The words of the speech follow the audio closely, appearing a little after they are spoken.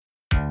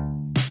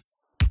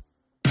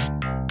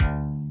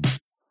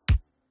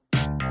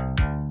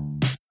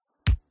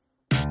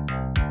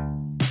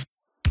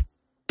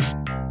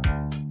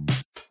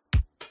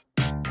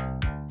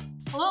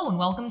Hello and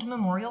welcome to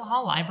Memorial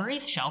Hall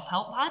Library's Shelf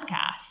Help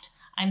Podcast.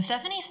 I'm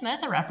Stephanie Smith,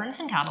 a reference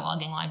and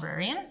cataloging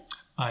librarian.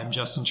 I'm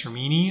Justin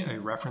Termini, a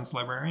reference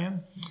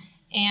librarian.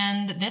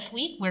 And this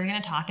week we're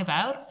going to talk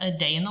about a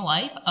day in the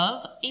life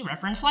of a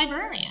reference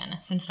librarian,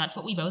 since that's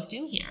what we both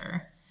do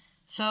here.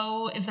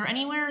 So is there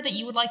anywhere that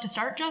you would like to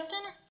start, Justin?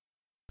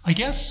 I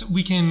guess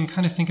we can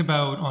kind of think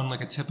about on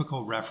like a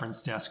typical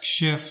reference desk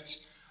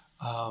shift,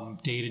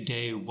 day to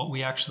day, what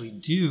we actually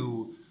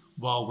do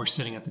while we're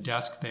sitting at the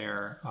desk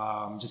there.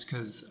 Just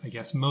because I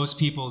guess most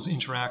people's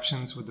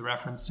interactions with the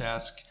reference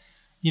desk,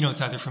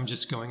 it's either from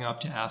just going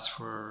up to ask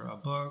for a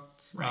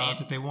book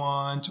that they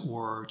want,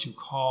 or to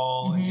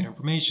call and get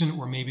information,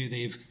 or maybe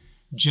they've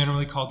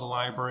generally called the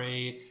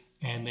library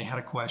and they had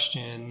a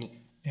question,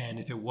 and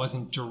if it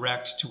wasn't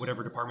direct to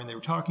whatever department they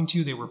were talking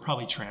to, they were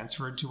probably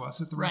transferred to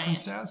us at the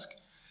reference desk.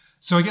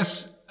 So I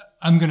guess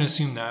I'm going to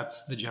assume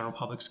that's the general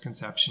public's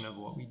conception of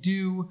what we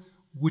do,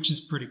 which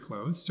is pretty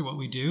close to what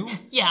we do.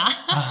 Yeah.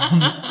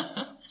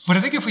 But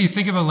I think if we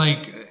think about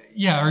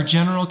our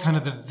general kind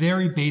of the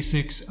very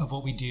basics of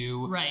what we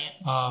do. Right.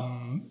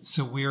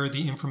 So we're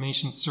the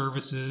information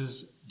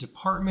services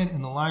department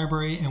in the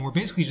library, and we're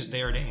basically just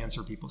there to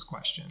answer people's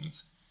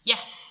questions.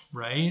 Yes.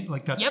 Right?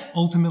 Like that's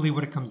ultimately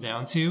what it comes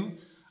down to.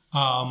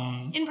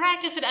 In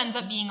practice, it ends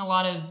up being a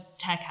lot of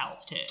tech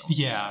help too.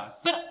 Yeah.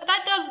 But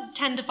that does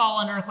tend to fall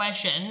under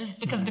questions,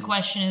 because the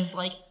question is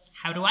like,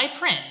 how do I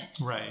print?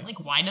 Right.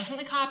 Like, why doesn't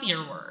the copier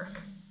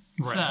work?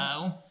 Right.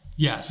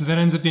 So that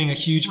ends up being a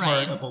huge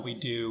part of what we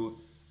do.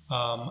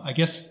 I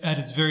guess at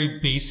its very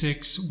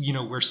basics,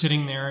 we're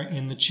sitting there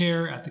in the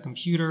chair at the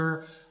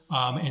computer,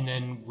 and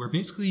then we're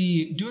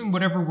basically doing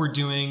whatever we're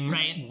doing,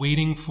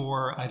 waiting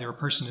for either a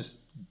person to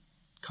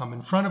come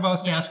in front of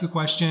us to ask a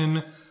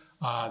question,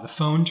 the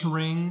phone to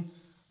ring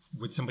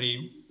with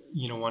somebody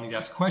wanting to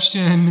ask a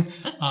question,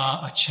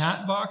 a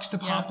chat box to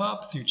pop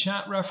up through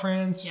chat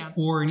reference,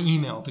 or an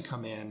email to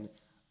come in,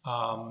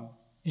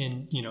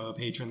 a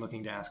patron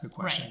looking to ask a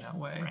question that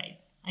way. Right.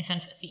 I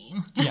sense a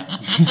theme.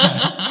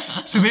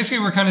 So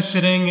basically we're kind of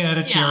sitting at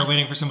a chair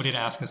waiting for somebody to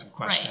ask us a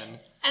question.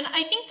 Right. And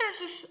I think there's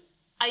this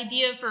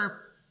idea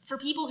for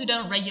people who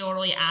don't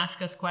regularly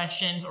ask us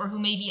questions, or who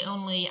maybe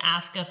only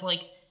ask us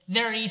like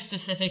very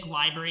specific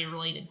library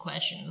related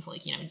questions,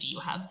 like, do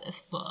you have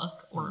this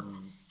book? Or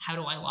how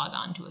do I log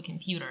on to a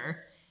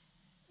computer?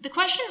 The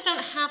questions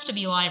don't have to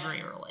be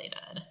library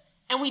related.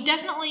 And we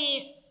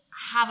definitely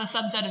have a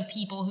subset of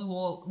people who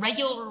will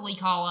regularly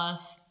call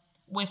us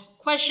with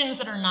questions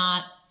that are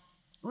not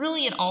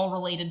really at all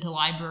related to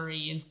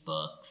libraries,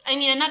 books. I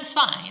mean, and that's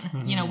fine.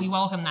 We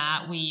welcome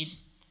that.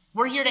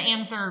 We're here to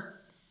answer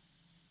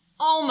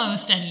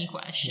almost any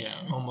question.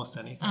 Yeah, almost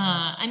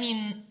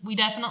anything. We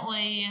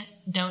definitely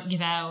don't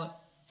give out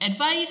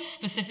advice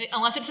specific,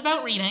 unless it's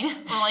about reading,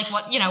 or like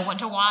what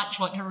to watch,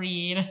 what to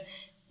read.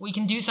 We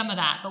can do some of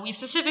that, but we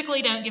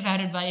specifically don't give out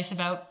advice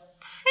about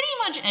pretty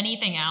much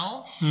anything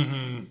else.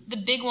 The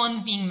big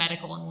ones being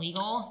medical and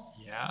legal.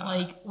 Yeah.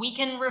 Like, we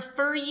can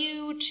refer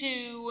you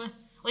to,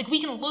 like, we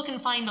can look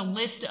and find a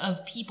list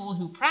of people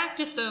who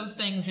practice those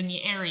things in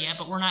the area,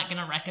 but we're not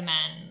going to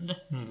recommend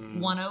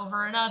one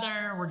over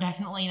another. We're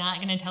definitely not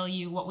going to tell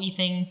you what we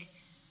think,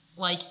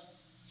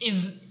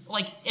 is,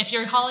 if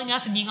you're calling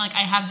us and being like,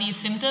 I have these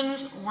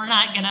symptoms, we're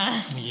not going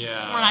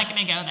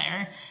to go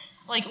there.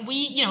 Like,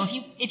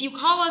 if you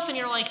call us and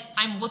you're like,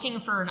 I'm looking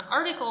for an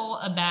article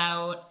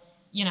about,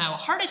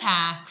 heart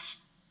attacks,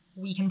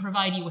 we can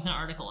provide you with an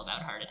article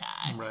about heart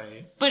attacks.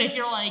 Right. But if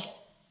you're like,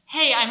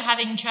 hey, I'm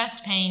having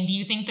chest pain, do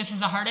you think this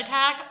is a heart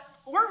attack?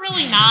 We're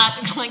really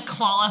not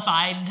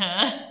qualified to.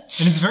 And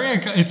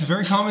it's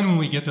very common when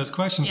we get those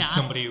questions that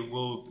somebody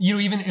will,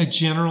 even a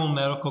general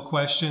medical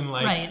question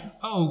like,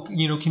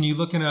 can you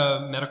look in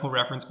a medical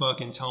reference book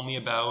and tell me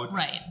about,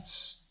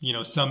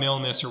 some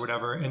illness or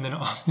whatever? And then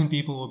often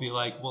people will be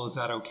like, well, is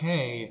that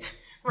okay?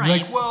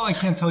 Right. Like, well, I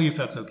can't tell you if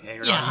that's okay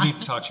or not. You need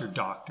to talk to your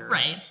doctor.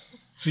 Right.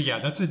 So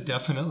that's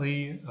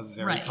definitely a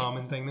very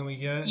common thing that we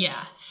get.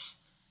 Yes.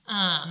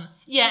 And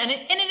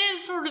it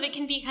is sort of, it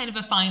can be kind of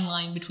a fine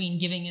line between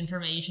giving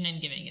information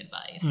and giving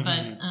advice.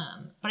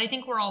 But I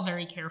think we're all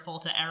very careful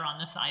to err on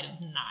the side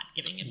of not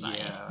giving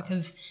advice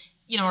because,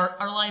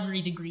 our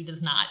library degree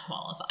does not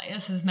qualify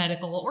us as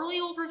medical or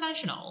legal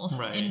professionals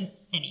in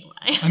any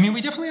way. I mean,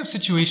 we definitely have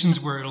situations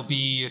where it'll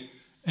be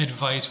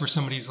advice where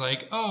somebody's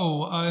like,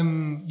 oh,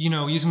 I'm,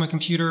 using my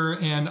computer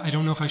and I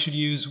don't know if I should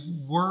use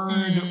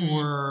Word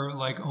or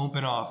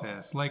Open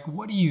Office. Like,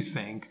 what do you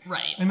think?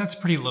 Right. And that's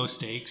pretty low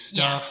stakes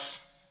stuff.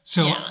 Yes.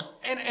 So,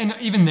 and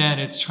even then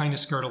it's trying to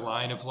skirt a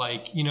line of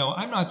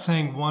I'm not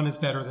saying one is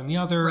better than the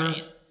other.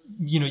 Right.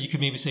 You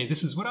could maybe say,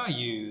 this is what I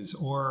use,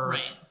 or,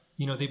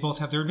 they both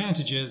have their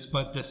advantages,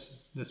 but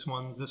this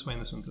one's this way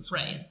and this one's this way.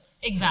 Right.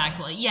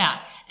 Exactly. Yeah.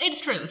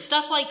 It's true.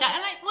 Stuff like that.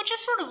 And which is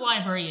sort of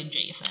library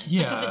adjacent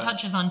because it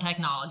touches on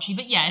technology.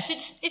 But if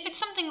it's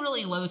something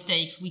really low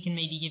stakes, we can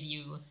maybe give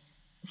you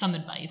some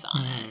advice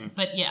on it.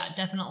 But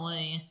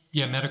definitely.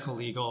 Yeah, medical,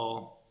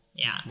 legal.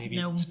 Yeah.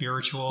 Maybe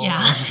spiritual.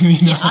 Yeah.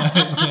 Maybe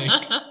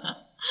not.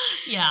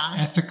 Yeah.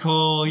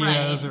 ethical. Right.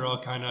 Yeah, those are all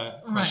kind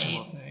of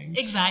questionable things.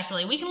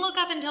 Exactly. We can look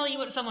up and tell you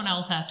what someone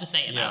else has to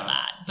say about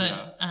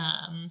that,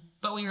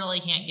 but we really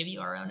can't give you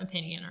our own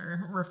opinion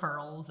or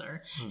referrals.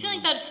 Or I feel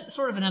like that's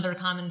sort of another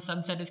common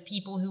subset is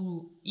people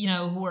who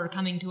who are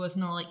coming to us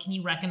and they're like, "Can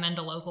you recommend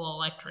a local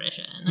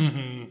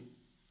electrician?"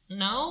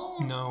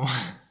 No.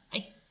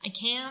 I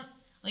can't.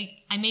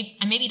 Like, I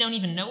maybe don't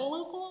even know a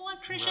local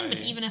electrician, but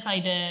even if I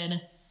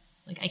did,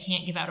 like, I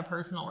can't give out a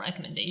personal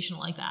recommendation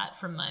like that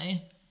from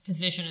my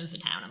position as a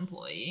town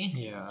employee.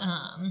 Yeah.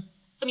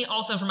 I mean,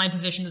 also from my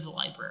position as a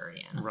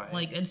librarian. Right.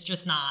 Like, it's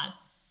just not.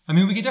 I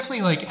mean, we could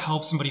definitely, like,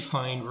 help somebody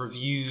find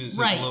reviews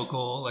of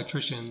local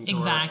electricians.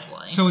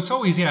 Exactly. So it's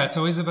always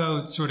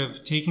about sort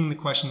of taking the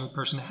question the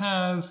person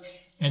has,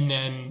 and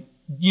then,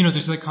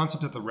 there's the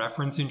concept of the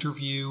reference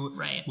interview,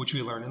 which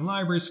we learn in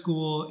library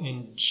school.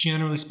 And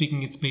generally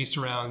speaking, it's based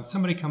around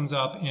somebody comes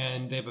up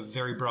and they have a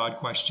very broad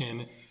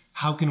question.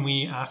 How can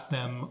we ask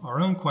them our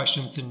own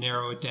questions to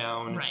narrow it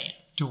down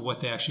to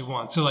what they actually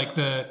want? So, like,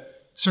 the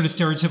sort of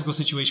stereotypical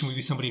situation would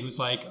be somebody who's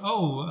like,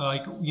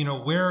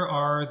 where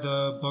are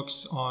the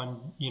books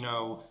on,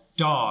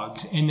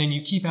 dogs? And then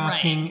you keep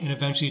asking, and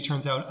eventually it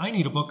turns out, I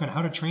need a book on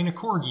how to train a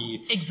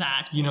corgi.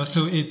 Exactly.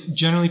 So it's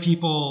generally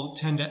people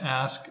tend to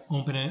ask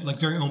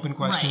very open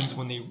questions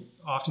when they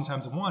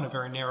oftentimes want a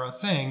very narrow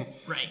thing.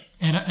 Right.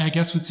 And I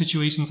guess with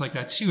situations like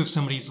that too, if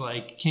somebody's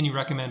like, can you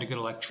recommend a good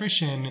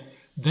electrician?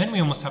 Then we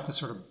almost have to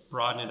sort of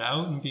broaden it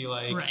out and be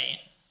like,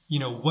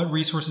 what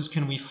resources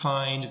can we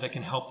find that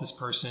can help this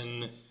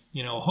person,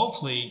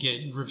 hopefully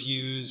get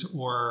reviews,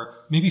 or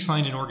maybe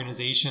find an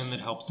organization that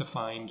helps to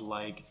find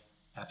like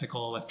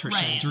ethical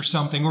electricians or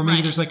something. Or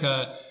maybe there's like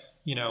a,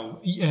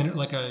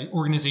 like a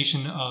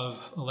organization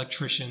of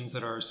electricians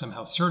that are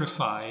somehow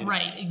certified.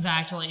 Right,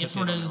 exactly. It's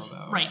sort of,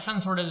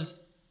 some sort of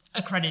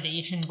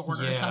accreditation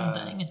board or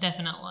something.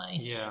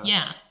 Definitely.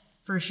 Yeah,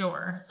 for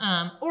sure.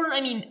 Or,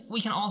 I mean,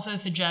 we can also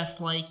suggest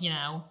like,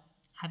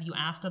 have you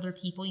asked other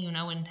people in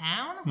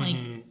town? Like,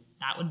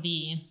 that would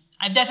be...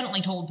 I've definitely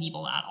told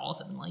people that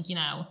also. Like,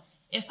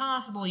 if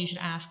possible, you should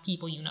ask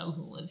people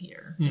who live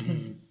here.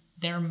 Because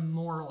they're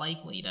more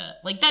likely to...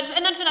 Like, that's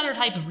another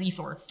type of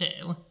resource,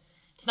 too.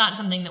 It's not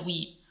something that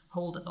we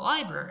hold at the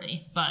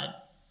library,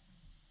 but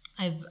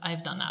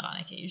I've done that on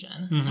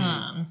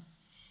occasion.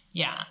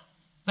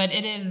 But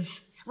it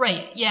is...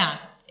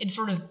 It's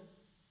sort of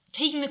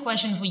taking the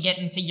questions we get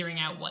and figuring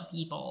out what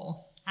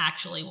people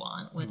actually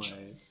want, which...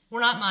 We're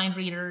not mind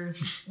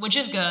readers, which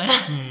is good,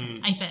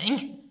 I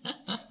think.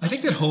 I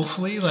think that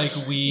hopefully, like,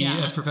 we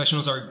as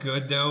professionals are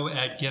good, though,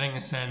 at getting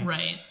a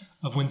sense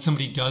of when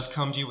somebody does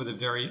come to you with a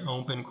very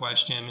open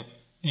question,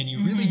 and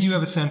you really do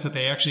have a sense that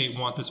they actually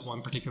want this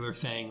one particular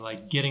thing,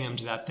 like getting them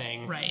to that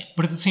thing. Right.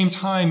 But at the same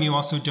time, you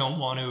also don't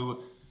want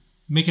to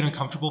make it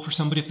uncomfortable for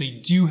somebody if they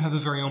do have a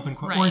very open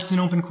question, or it's an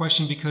open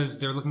question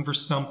because they're looking for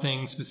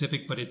something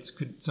specific, but it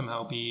could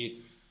somehow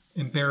be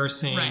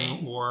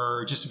embarrassing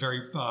or just very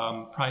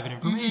private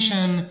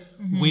information,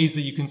 ways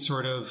that you can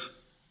sort of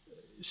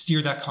steer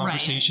that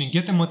conversation,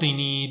 get them what they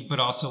need, but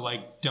also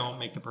like don't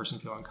make the person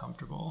feel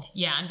uncomfortable.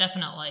 Yeah,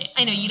 definitely.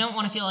 I know you don't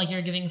want to feel like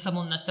you're giving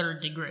someone the third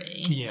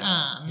degree.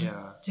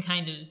 To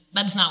kind of,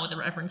 that's not what the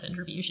reference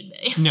interview should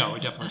be. No,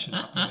 it definitely should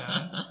not be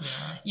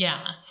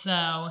that.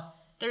 So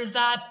there's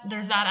that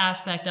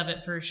aspect of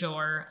it for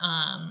sure.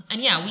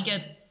 And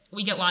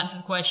we get lots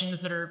of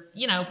questions that are,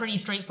 pretty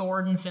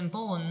straightforward and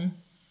simple, and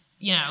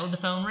the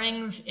phone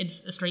rings,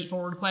 it's a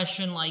straightforward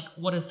question like,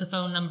 what is the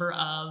phone number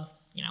of,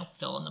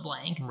 fill in the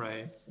blank.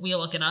 Right. We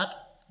look it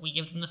up, we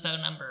give them the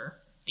phone number,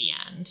 the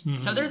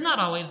end. So there's not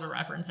always a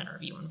reference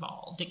interview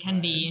involved. It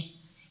can be,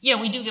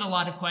 we do get a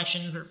lot of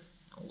questions, or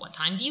what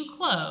time do you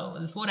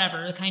close?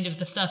 Whatever, kind of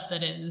the stuff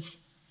that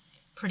is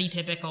pretty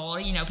typical,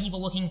 or,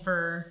 people looking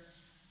for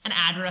an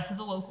address of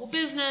a local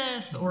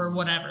business or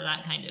whatever,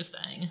 that kind of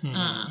thing.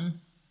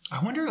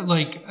 I wonder,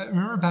 like, I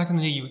remember back in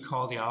the day you would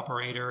call the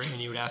operator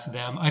and you would ask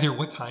them either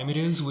what time it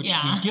is, which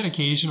we get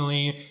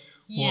occasionally,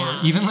 or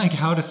even like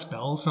how to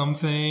spell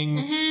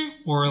something,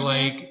 or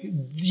like,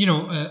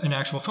 an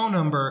actual phone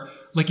number.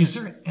 Like, is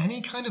there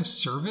any kind of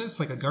service,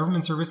 like a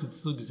government service that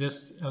still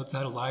exists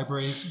outside of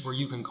libraries where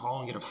you can call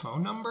and get a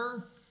phone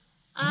number?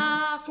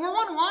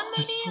 411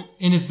 maybe?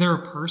 And is there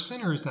a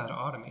person or is that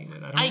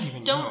automated?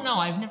 I don't know.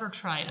 I've never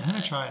tried it. I'm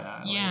going to try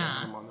that.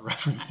 Yeah. I'm on the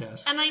reference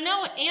desk. And I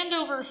know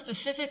Andover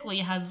specifically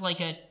has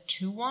like a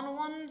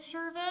 211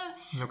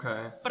 service.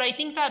 Okay. But I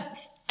think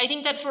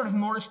that's sort of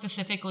more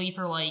specifically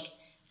for like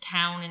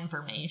town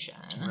information.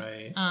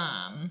 Right.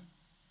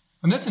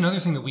 And that's another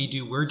thing that we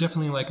do. We're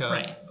definitely like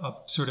a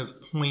sort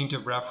of point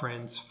of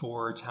reference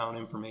for town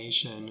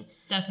information.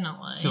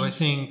 Definitely. So I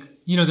think,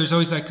 there's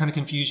always that kind of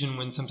confusion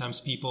when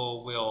sometimes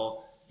people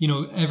will,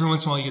 every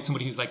once in a while you get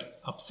somebody who's like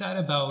upset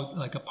about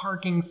like a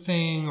parking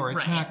thing or a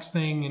tax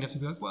thing. And if they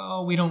be like,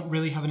 well, we don't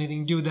really have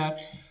anything to do with that.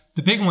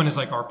 The big one is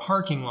like our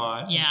parking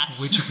lot,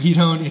 which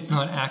it's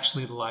not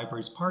actually the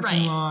library's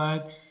parking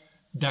lot.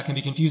 That can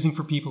be confusing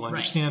for people,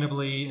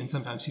 understandably. And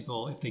sometimes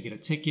people, if they get a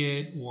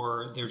ticket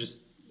or they're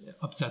just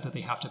upset that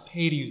they have to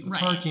pay to use the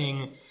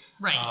parking,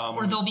 Right.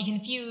 Or they'll be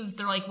confused.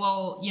 They're like,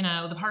 well,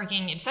 the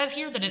parking, it says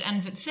here that it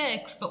ends at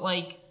 6, but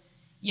like,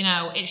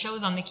 it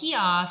shows on the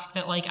kiosk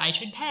that like I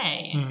should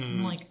pay.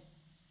 I'm like,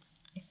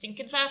 I think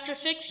it's after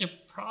 6. You're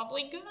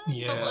probably good.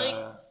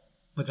 Yeah.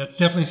 But that's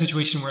definitely a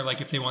situation where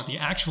like if they want the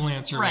actual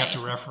answer, we have to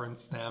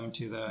reference them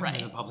to the,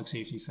 the public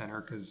safety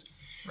center because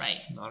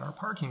it's not our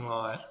parking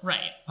lot.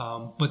 Right.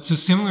 But so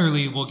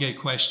similarly, we'll get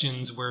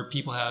questions where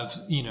people have,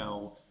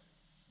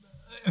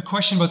 a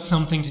question about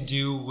something to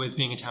do with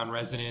being a town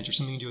resident or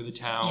something to do with the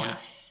town.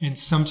 Yes. And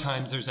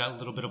sometimes there's that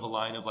little bit of a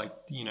line of like,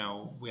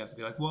 we have to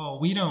be like, well,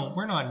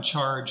 we're not in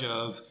charge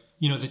of,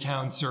 the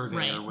town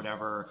survey or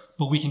whatever,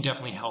 but we can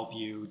definitely help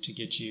you to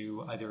get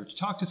you either to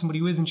talk to somebody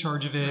who is in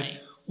charge of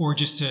it or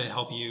just to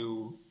help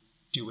you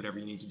do whatever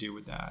you need to do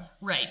with that.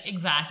 Right,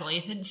 exactly.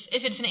 If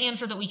it's an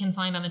answer that we can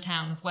find on the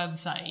town's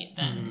website,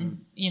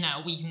 then,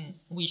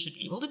 we should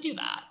be able to do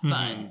that.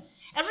 But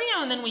every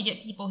now and then we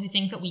get people who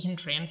think that we can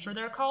transfer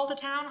their call to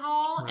town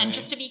hall, and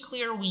just to be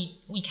clear,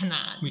 we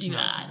cannot do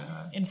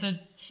that. It's a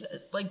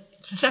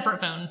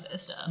separate phone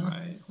system.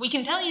 Right. We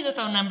can tell you the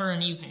phone number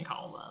and you can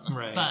call them.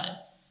 Right.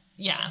 But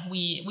yeah,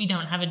 we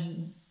don't have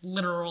a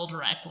literal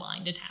direct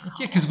line to town hall.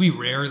 Yeah, because we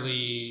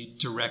rarely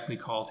directly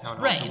call town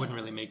hall, so it wouldn't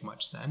really make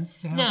much sense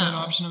to have that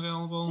option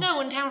available. No,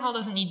 and town hall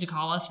doesn't need to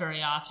call us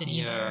very often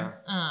either.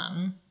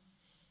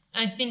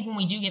 I think when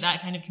we do get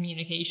that kind of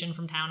communication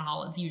from town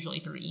hall, it's usually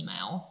through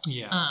email.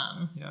 Yeah.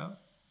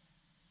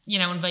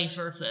 And vice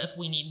versa. If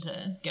we need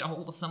to get a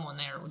hold of someone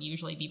there, it would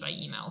usually be by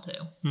email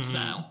too.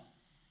 So,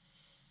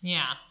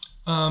 yeah.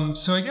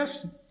 So I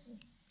guess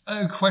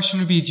a question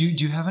would be, do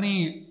you have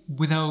any,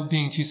 without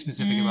being too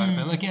specific about it,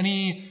 but like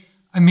any,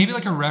 maybe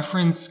like a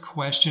reference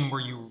question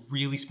where you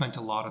really spent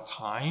a lot of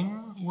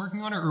time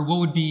working on it, or what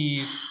would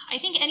be? I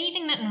think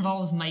anything that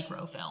involves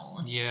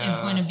microfilm is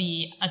going to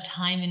be a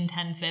time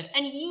intensive,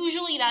 and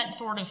usually that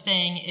sort of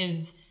thing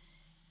is,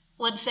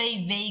 let's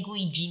say,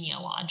 vaguely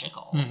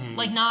genealogical.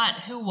 Like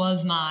not who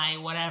was my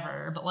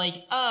whatever, but like,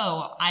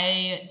 oh,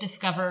 I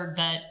discovered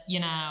that,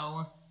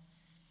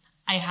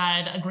 I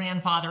had a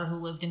grandfather who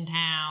lived in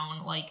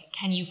town, like,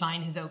 can you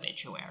find his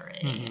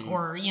obituary?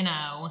 Or,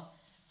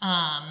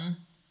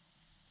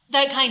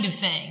 that kind of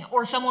thing.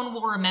 Or someone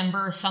will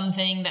remember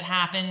something that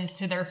happened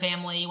to their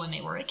family when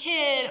they were a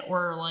kid,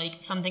 or like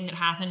something that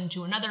happened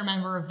to another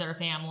member of their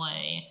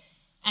family.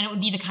 And it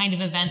would be the kind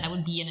of event that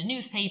would be in a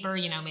newspaper,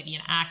 maybe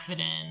an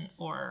accident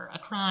or a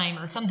crime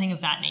or something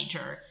of that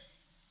nature.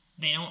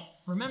 They don't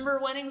remember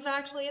when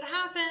exactly it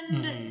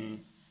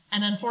happened.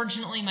 And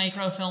unfortunately,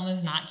 microfilm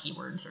is not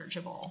keyword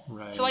searchable.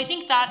 Right. So I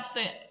think that's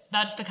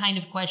the kind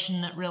of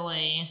question that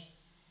really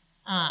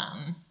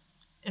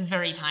is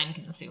very time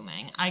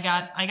consuming. I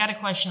got a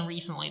question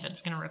recently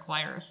that's going to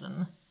require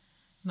some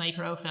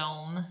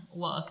microfilm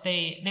look.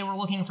 They were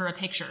looking for a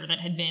picture that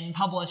had been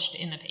published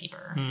in the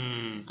paper.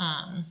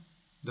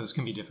 Those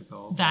can be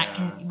difficult.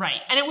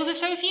 Right. And it was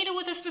associated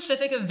with a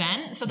specific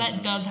event, so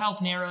that does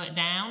help narrow it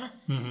down.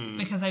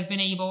 Because I've been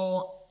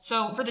able...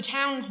 So for the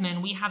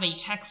townsmen, we have a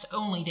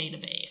text-only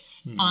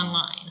database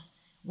online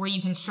where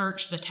you can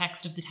search the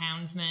text of the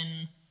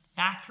townsman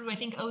back through, I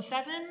think,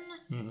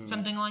 2007,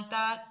 something like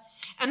that.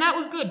 And that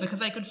was good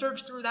because I could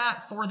search through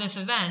that for this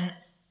event,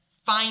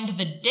 find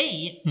the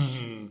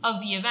dates of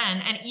the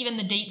event, and even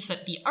the dates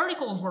that the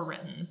articles were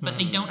written, but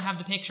they don't have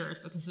the pictures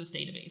because this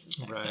database is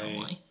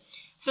text-only.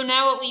 So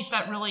now at least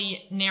that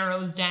really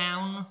narrows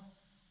down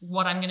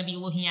what I'm going to be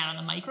looking at on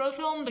the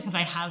microfilm because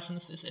I have some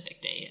specific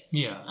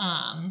dates.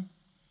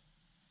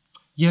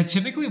 Yeah,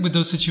 typically with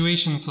those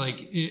situations,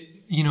 like,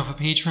 if a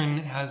patron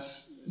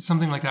has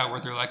something like that where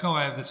they're like, oh,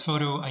 I have this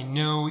photo, I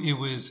know it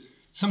was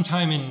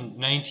sometime in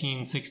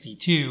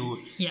 1962,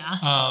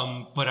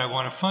 but I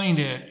want to find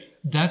it,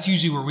 that's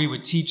usually where we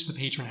would teach the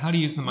patron how to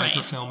use the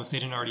microfilm if they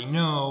didn't already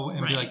know,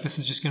 and be like, this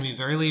is just going to be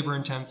very labor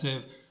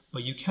intensive,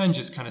 but you can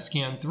just kind of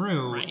scan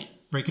through,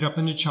 break it up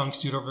into chunks,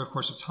 do it over the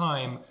course of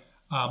time.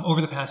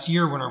 Over the past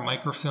year, when our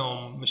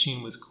microfilm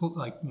machine was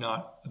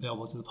not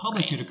available to the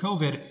public due to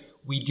COVID,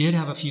 we did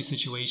have a few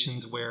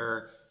situations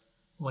where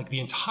like the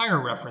entire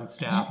reference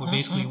staff would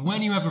basically,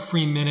 when you have a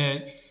free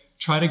minute,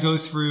 try to go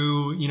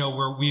through,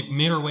 where we've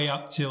made our way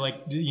up to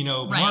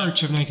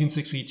March of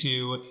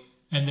 1962,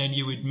 and then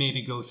you would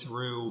maybe go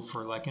through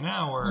for like an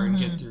hour and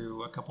get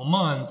through a couple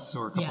months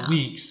or a couple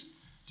weeks,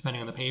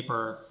 depending on the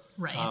paper,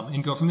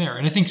 and go from there.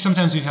 And I think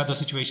sometimes we've had those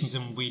situations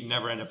and we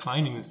never end up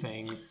finding the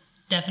thing.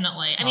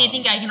 Definitely. I mean, I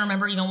think I can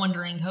remember even one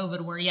during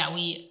COVID where,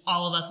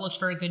 all of us looked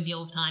for a good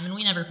deal of time and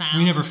we never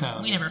found it,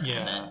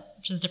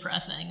 which is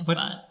depressing. But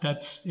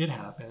it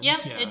happens. Yeah.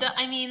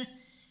 I mean,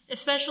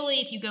 especially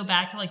if you go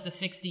back to like the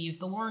 60s,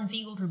 the Lawrence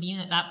Eagle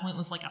Tribune at that point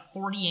was like a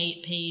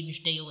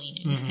 48-page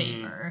daily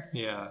newspaper.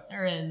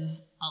 There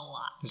is a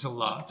lot. There's a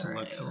lot to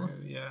look through.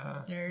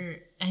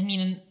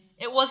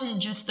 It wasn't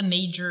just the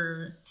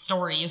major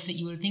stories that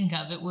you would think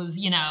of. It was,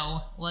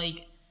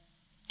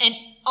 and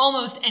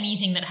almost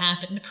anything that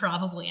happened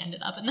probably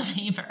ended up in the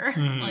paper.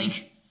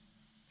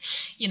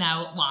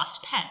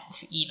 lost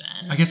pets even.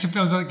 I guess if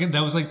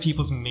that was like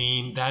people's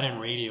main, that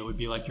and radio would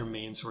be like your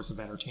main source of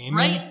entertainment.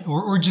 Right.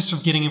 Or just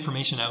of getting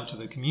information out to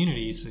the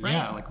community. So right.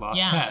 yeah, like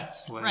lost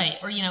pets. Like, right.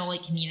 Or,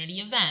 like community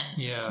events.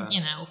 Yeah.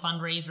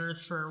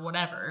 Fundraisers for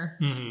whatever.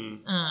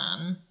 Mm-hmm.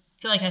 I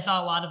feel like I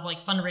saw a lot of like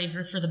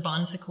fundraisers for the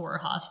Bon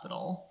Secours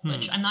Hospital,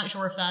 which I'm not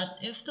sure if that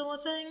is still a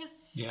thing.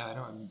 Yeah,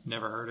 I've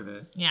never heard of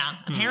it. Yeah.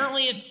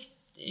 Apparently it's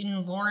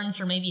in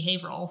Lawrence or maybe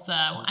Haverhill, so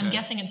okay. I'm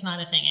guessing it's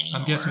not a thing anymore.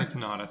 I'm guessing it's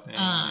not a thing.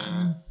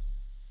 Yeah.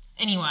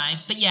 Anyway,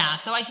 but yeah,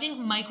 so I think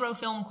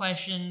microfilm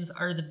questions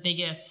are the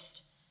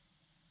biggest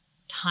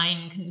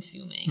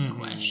time-consuming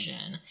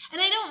question.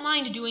 And I don't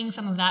mind doing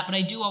some of that, but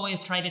I do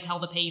always try to tell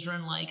the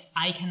patron, like,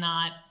 I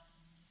cannot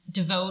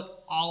devote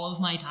all of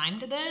my time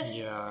to this.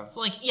 Yeah.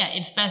 So, like, yeah,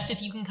 it's best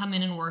if you can come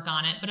in and work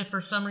on it, but if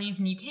for some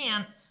reason you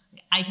can't,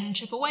 I can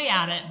chip away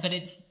at it, but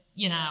it's,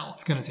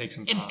 it's going to take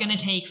some time. It's going to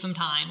take some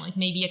time, like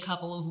maybe a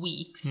couple of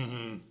weeks,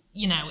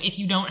 if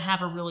you don't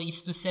have a really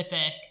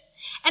specific.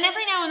 And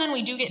every now and then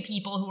we do get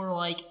people who are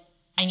like,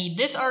 I need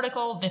this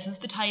article, this is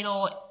the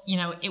title,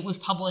 it was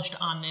published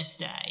on this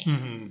day.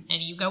 And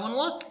you go and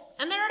look,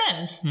 and there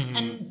it is.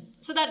 And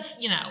so that's,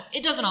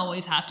 it doesn't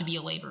always have to be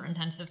a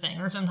labor-intensive thing,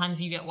 or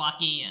sometimes you get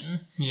lucky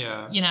and,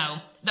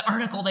 the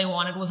article they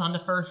wanted was on the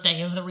first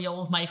day of the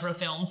reel of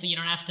microfilm, so you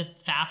don't have to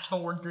fast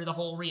forward through the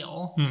whole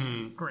reel.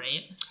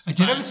 Great. I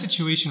did have a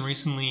situation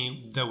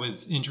recently that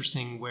was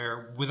interesting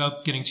where,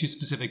 without getting too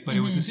specific, but it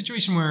was a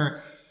situation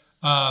where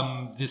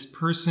this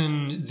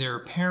person, their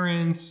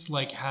parents,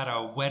 like, had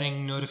a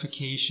wedding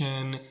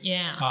notification.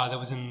 Yeah. That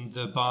was in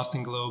the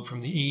Boston Globe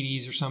from the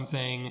 80s or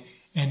something.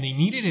 And they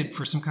needed it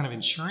for some kind of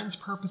insurance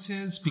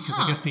purposes because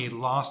I guess they had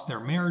lost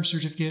their marriage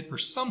certificate or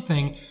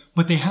something.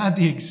 But they had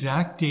the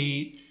exact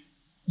date,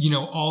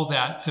 all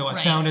that. So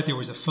I found it. There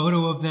was a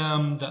photo of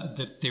them.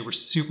 That they were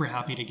super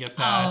happy to get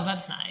that. Oh,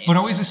 that's nice. But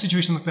always a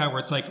situation like that where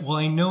it's like, well,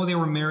 I know they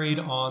were married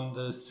on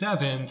the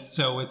 7th,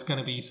 so it's going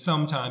to be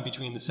sometime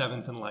between the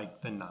 7th and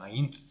like the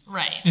 9th.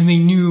 Right. And they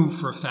knew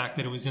for a fact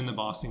that it was in the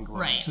Boston Globe.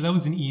 Right. So that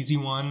was an easy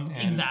one.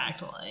 And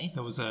exactly.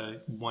 that was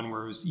a one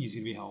where it was easy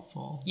to be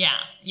helpful.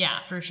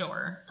 Yeah, for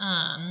sure.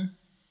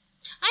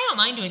 I don't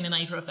mind doing the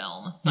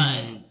microfilm,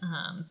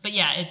 but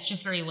yeah, it's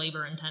just very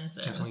labor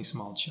intensive. Definitely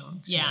small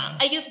chunks. Yeah.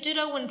 I guess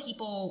ditto when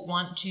people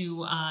want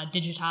to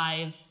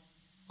digitize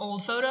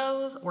old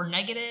photos or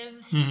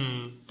negatives.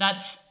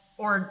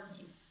 Or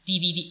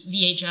DVD,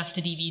 VHS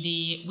to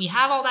DVD. We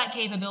have all that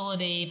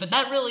capability, but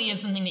that really is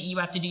something that you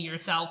have to do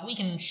yourself. We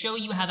can show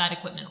you how that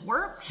equipment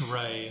works.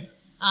 Right.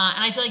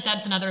 And I feel like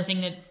that's another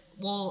thing that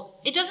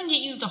it doesn't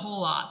get used a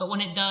whole lot, but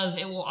when it does,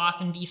 it will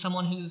often be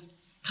someone who's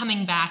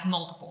coming back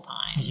multiple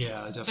times.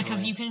 Yeah, definitely.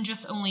 Because you can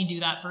just only do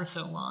that for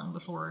so long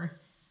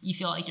before you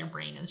feel like your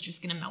brain is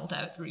just going to melt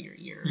out through your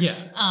ears.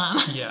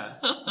 Yeah.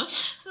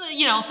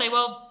 So, say,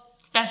 well,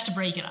 it's best to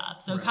break it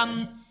up. So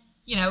come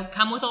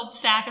with a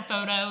stack of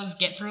photos,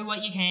 get through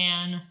what you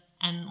can,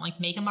 and like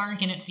make a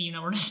mark in it so you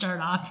know where to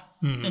start up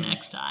the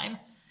next time.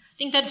 I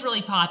think that's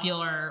really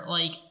popular,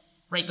 like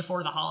right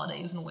before the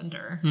holidays in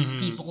winter, because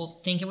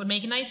people think it would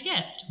make a nice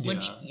gift,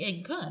 which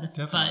it could.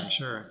 Definitely, but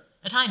sure.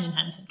 A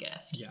time-intensive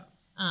gift. Yeah.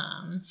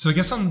 So I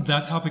guess on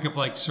that topic of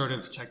like sort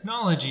of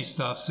technology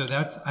stuff, so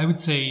that's, I would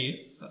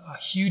say, a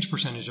huge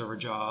percentage of our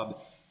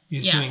job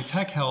is doing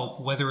tech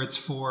help, whether it's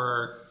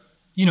for,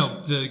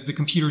 the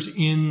computers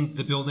in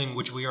the building,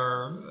 which we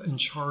are in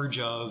charge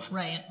of,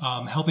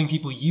 helping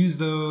people use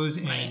those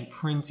and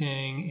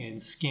printing and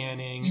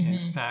scanning and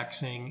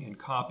faxing and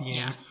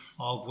copying,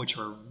 all of which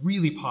are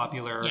really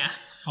popular,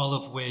 all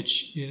of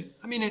which,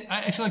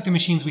 I feel like the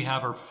machines we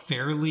have are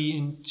fairly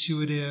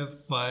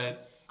intuitive,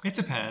 but it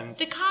depends.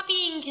 The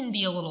copying can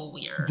be a little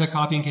weird. The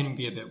copying can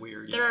be a bit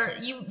weird,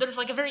 There's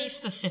like a very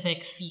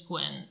specific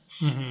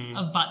sequence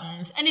of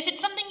buttons. And if it's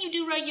something you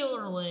do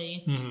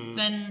regularly,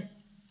 then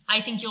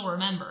I think you'll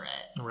remember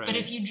it. Right. But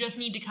if you just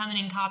need to come in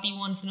and copy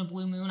once in a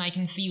blue moon, I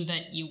can see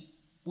that you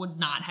would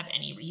not have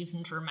any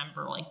reason to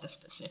remember like the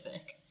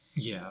specific.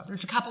 Yeah.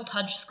 There's a couple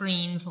touch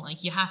screens,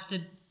 like you have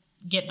to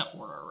get the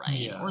order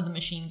right or the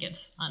machine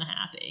gets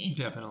unhappy.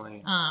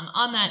 Definitely.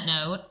 On that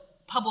note,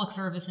 public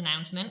service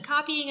announcement,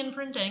 copying and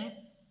printing,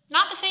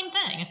 not the same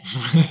thing.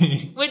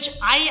 Right. Which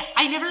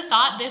I never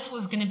thought this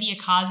was going to be a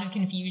cause of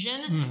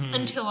confusion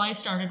until I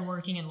started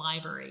working in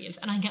libraries.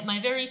 And I get my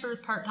very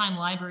first part-time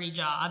library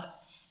job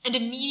and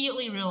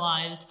immediately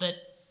realized that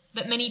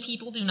many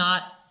people do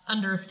not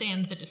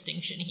understand the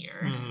distinction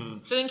here.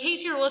 So in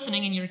case you're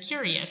listening and you're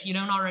curious, you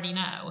don't already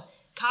know,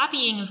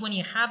 copying is when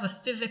you have a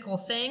physical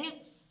thing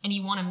and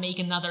you want to make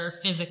another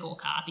physical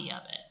copy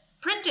of it.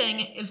 Printing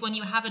is when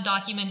you have a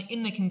document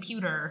in the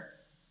computer,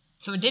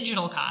 so a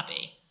digital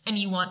copy, and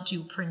you want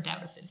to print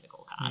out a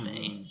physical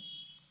copy.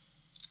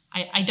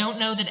 I don't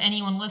know that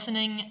anyone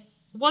listening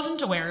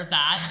wasn't aware of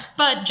that,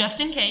 but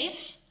just in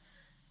case,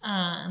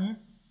 now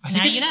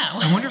you know.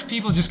 I wonder if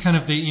people just kind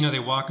of, they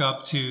walk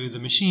up to the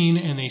machine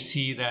and they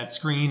see that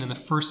screen, and the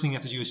first thing you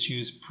have to do is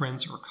choose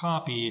print or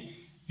copy,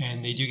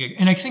 And they do get,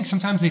 and I think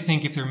sometimes they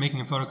think if they're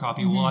making a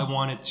photocopy, well, I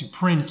want it to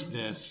print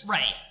this.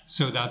 Right.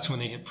 So that's when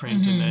they hit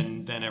print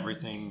and then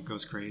everything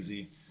goes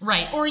crazy.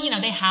 Right. Or,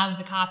 they have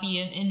the copy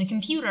in the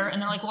computer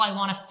and they're like, well, I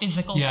want a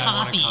physical copy. I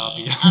want a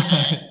copy.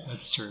 Of it.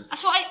 That's true.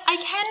 So I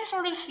can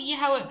sort of see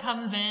how it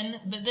comes in,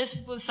 but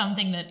this was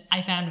something that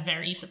I found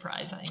very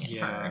surprising at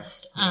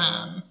first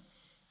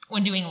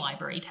when doing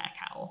library tech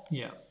help.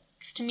 Yeah.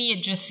 Because to me,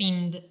 it just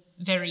seemed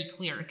very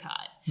clear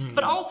cut.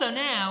 But also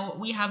now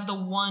we have the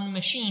one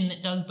machine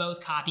that does both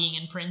copying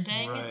and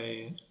printing.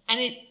 Right. And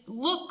it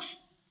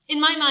looks,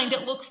 in my mind,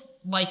 it looks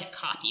like a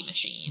copy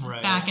machine.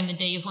 Right. Back in the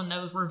days when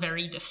those were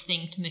very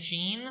distinct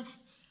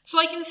machines. So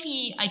I can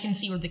see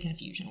where the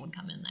confusion would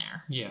come in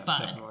there. Yeah, but,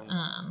 definitely.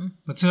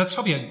 But so that's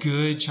probably a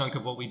good chunk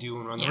of what we do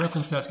when we're on the Yes.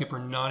 reference desk. If we're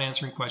not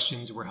answering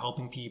questions, we're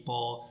helping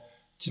people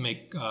to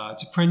make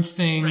to print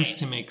things, Right.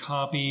 to make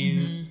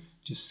copies,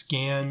 to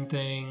scan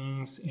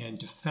things, and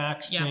to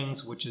fax Yep.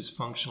 things, which is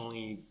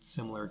functionally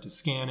similar to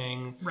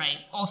scanning. Right.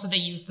 Also, they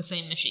use the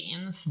same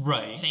machines.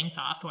 Right. Same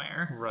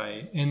software.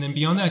 Right. And then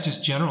beyond that,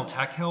 just general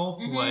tech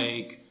help,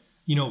 like,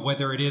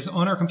 whether it is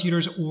on our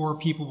computers or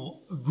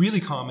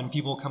really common,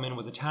 people come in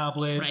with a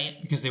tablet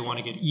Right. because they want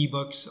to get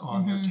ebooks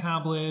on their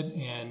tablet,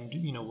 and,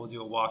 we'll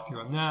do a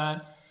walkthrough on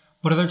that.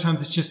 But other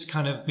times it's just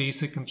kind of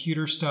basic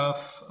computer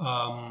stuff.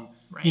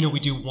 Right. We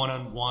do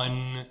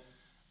one-on-one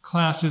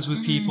classes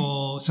with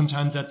people.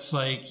 Sometimes that's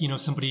like,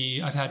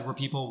 somebody I've had where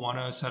people want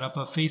to set up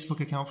a Facebook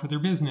account for their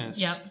business.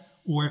 Yep.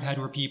 Or I've had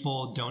where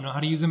people don't know how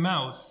to use a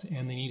mouse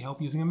and they need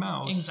help using a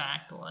mouse.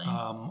 Exactly.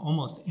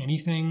 Almost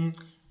anything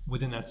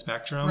within that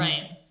spectrum.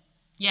 Right.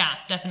 Yeah,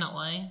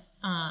 definitely.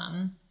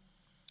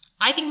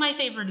 I think my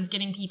favorite is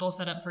getting people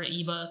set up for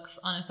ebooks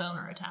on a phone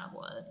or a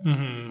tablet.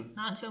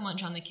 Not so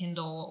much on the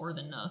Kindle or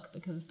the Nook,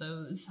 because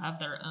those have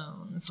their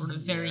own sort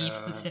of very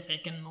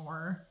specific and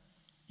more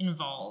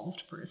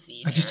involved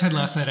procedure. I just had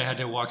last night, I had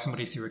to walk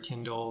somebody through a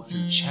Kindle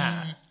through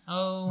chat,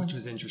 which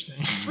was interesting.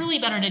 It's really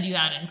better to do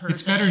that in person.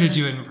 It's better to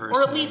do it in person.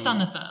 Or at least on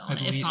the phone,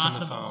 at if least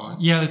possible. on the phone.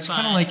 Yeah, it's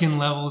kind of like in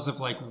levels of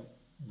like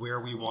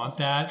where we want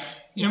that.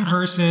 In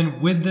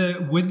person with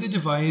the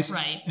device,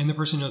 right. And the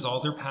person knows all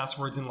their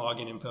passwords and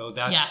login info.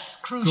 That's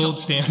crucial. Gold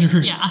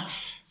standard. Yeah.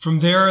 From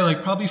there,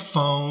 like probably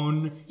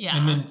phone, Yeah.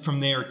 And then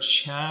from there,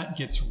 chat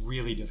gets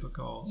really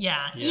difficult.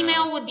 Yeah.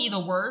 Email would be the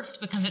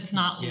worst because it's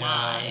not live.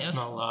 Yeah, it's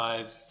not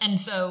live. And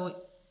so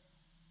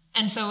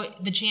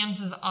the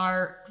chances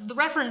are, because the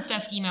reference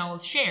desk email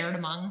is shared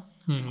among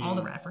all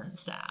the reference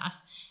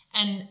staff,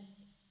 and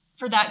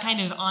for that kind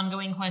of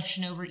ongoing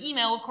question over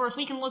email, of course,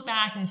 we can look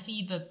back and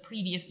see the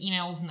previous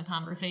emails in the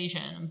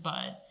conversation,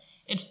 but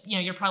it's,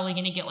 you're probably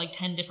going to get like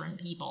 10 different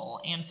people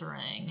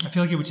answering. I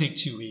feel like it would take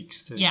 2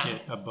 weeks to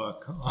get a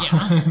book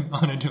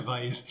on a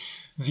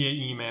device via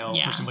email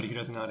for somebody who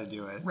doesn't know how to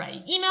do it.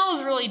 Right. Email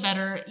is really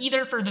better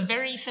either for the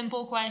very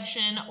simple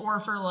question or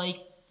for like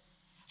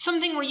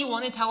something where you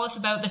want to tell us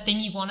about the thing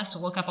you want us to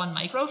look up on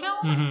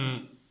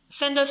microfilm.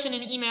 Send us in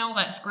an email.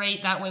 That's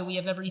great. That way we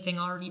have everything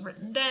already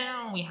written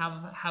down. We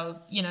have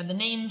how, the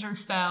names are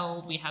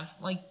spelled. We have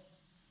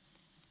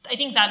I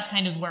think that's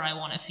kind of where I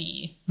want to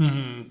see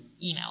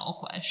email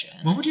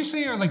questions. What would you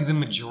say are like the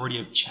majority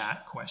of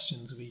chat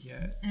questions we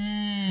get?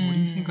 What do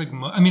you think?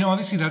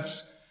 Obviously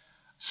that's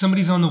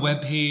somebody's on the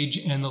web page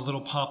and the little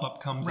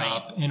pop-up comes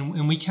up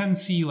and we can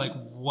see like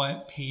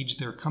what page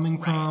they're coming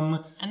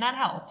from. And that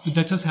helps.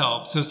 That does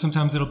help. So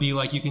sometimes it'll be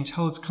like, you can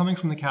tell it's coming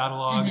from the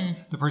catalog.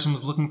 The person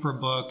was looking for a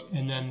book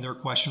and then their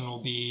question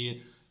will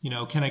be,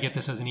 can I get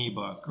this as an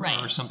ebook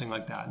or something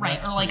like that? And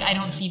right. Or like, I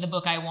don't see the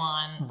book I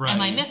want. Right.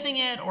 Am I missing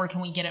it? Or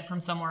can we get it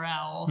from somewhere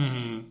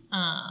else?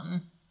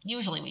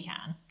 Usually we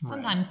can.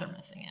 Sometimes they're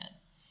missing it.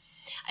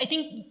 I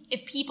think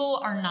if people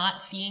are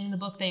not seeing the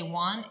book they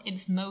want,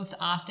 it's most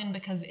often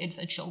because it's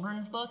a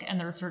children's book and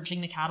they're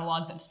searching the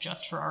catalog that's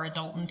just for our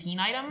adult and teen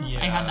items.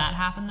 I had that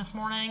happen this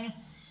morning.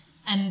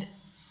 And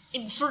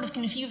it's sort of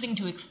confusing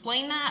to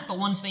explain that, but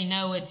once they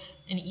know,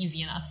 it's an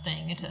easy enough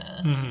thing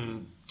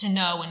to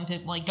know and to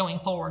like going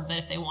forward that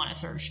if they want to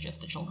search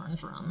just a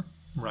children's room.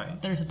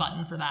 Right. There's a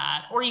button for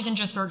that. Or you can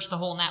just search the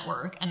whole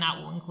network, and that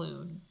will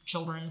include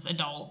children's,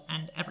 adult,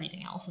 and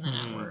everything else in the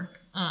network,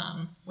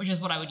 which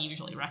is what I would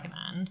usually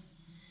recommend.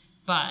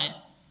 But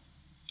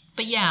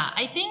yeah,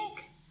 I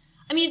think,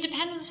 it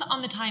depends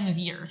on the time of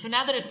year. So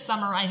now that it's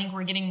summer, I think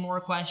we're getting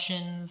more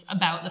questions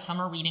about the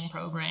summer reading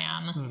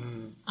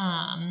program.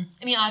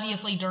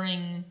 Obviously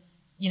during,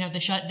 the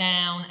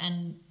shutdown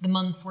and the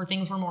months where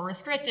things were more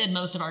restricted,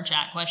 most of our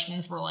chat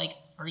questions were like,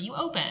 are you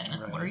open?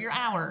 Right. What are your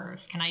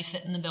hours? Can I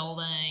sit in the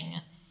building?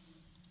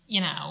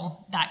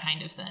 That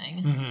kind of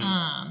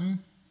thing.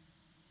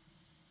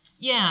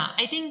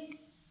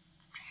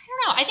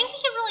 I think we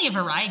get really a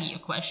variety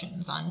of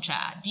questions on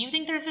chat. Do you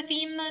think there's a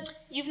theme that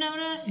you've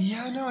noticed?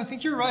 Yeah, no, I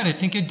think you're right. I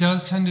think it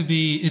does tend to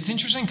be, it's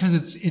interesting because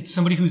it's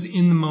somebody who's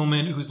in the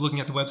moment, who's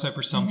looking at the website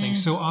for something.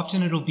 So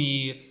often it'll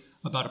be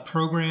about a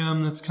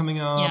program that's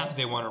coming up. Yeah.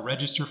 They want to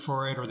register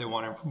for it or they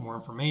want more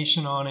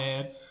information on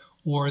it.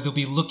 Or they'll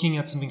be looking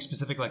at something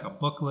specific like a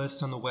book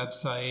list on the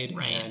website.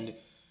 Right. And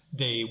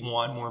they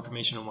want more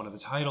information on one of the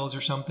titles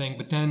or something.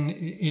 But then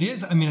it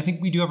is, I mean, I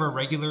think we do have our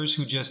regulars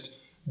who just,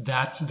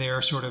 that's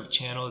their sort of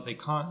channel that they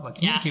can't like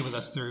communicate with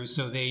us through.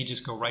 So they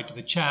just go right to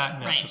the chat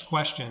and ask us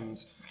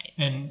questions. Right.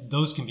 And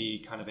those can be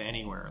kind of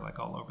anywhere, like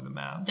all over the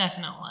map.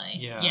 Definitely.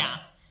 Yeah.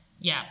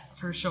 Yeah,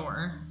 for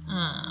sure.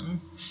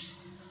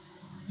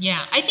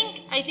 Yeah, I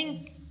think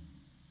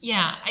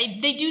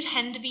they do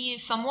tend to be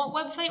somewhat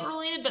website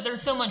related, but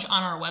there's so much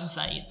on our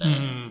website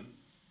that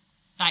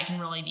that can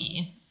really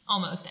be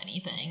almost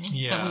anything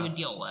that we would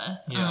deal with.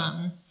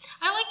 Yeah.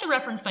 I like the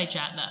reference by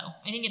chat, though.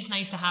 I think it's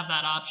nice to have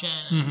that option.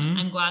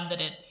 I'm glad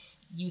that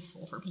it's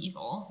useful for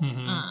people.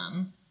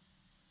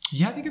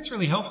 Yeah, I think it's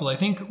really helpful. I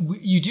think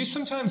you do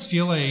sometimes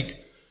feel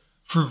like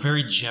for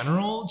very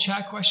general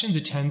chat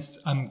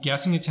questions, I'm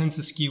guessing it tends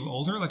to skew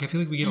older. Like I feel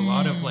like we get a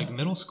lot of like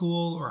middle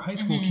school or high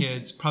school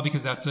kids, probably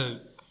because that's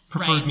a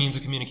preferred means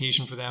of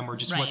communication for them or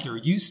just what they're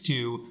used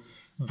to,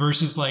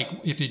 versus like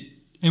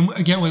and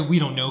again, we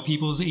don't know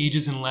people's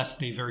ages unless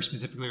they very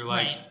specifically are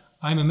like,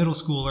 I'm a middle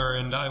schooler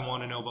and I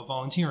want to know about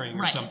volunteering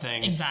or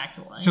something.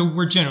 Exactly. So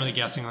we're generally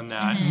guessing on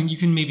that. And you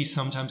can maybe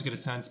sometimes get a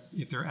sense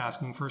if they're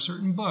asking for a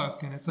certain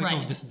book and it's like,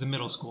 oh, this is a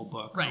middle school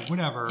book or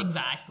whatever.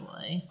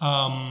 Exactly.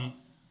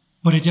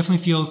 But it definitely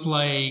feels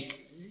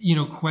like,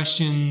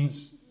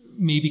 questions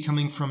maybe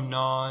coming from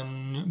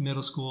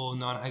non-middle school,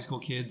 non-high school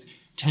kids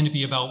tend to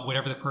be about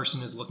whatever the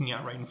person is looking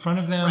at right in front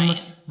of them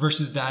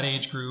versus that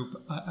age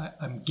group.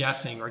 I'm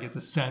guessing or get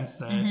the sense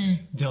that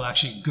they'll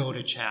actually go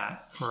to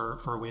chat for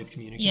a way of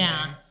communicating.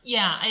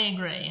 Yeah, I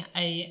agree.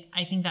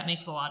 I think that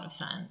makes a lot of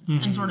sense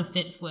and sort of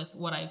fits with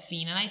what I've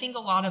seen. And I think a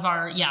lot of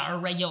our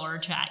regular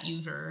chat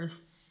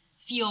users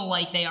feel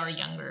like they are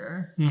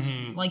younger,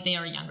 like they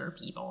are younger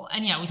people.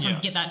 And we sort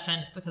of get that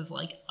sense because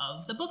like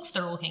of the books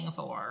they're looking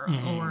for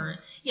or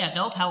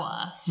they'll tell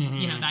us,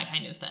 that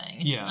kind of thing.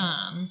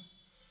 Yeah.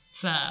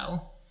 So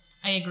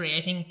I agree.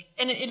 I think,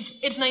 and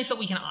it's nice that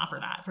we can offer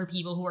that for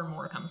people who are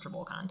more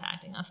comfortable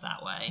contacting us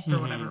that way for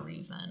whatever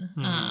reason.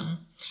 I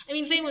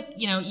mean, same with,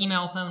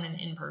 email, phone, and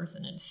in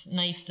person. It's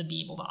nice to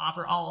be able to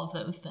offer all of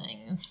those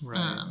things.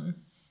 Right.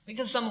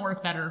 Because some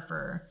work better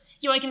for,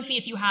 I can see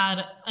if you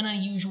had an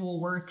unusual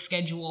work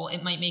schedule,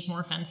 it might make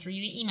more sense for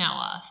you to email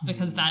us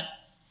because that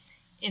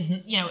is,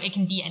 it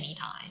can be any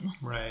time.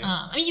 Right.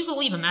 I mean, you can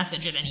leave a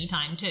message at any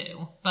time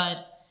too,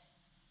 but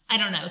I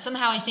don't know.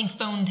 Somehow I think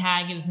phone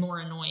tag is more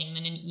annoying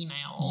than an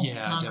email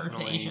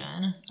conversation.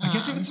 Definitely. I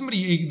guess if it's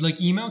somebody,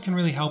 like email can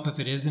really help if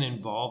it is an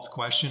involved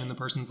question and the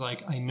person's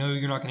like, I know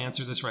you're not going to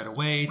answer this right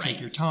away.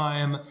 Take your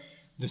time.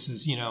 This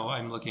is,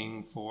 I'm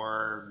looking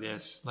for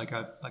this, like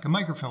a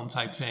microfilm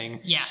type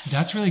thing. Yes.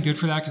 That's really good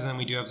for that because then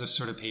we do have this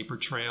sort of paper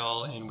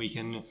trail and we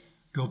can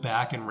go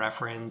back and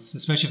reference,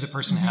 especially if the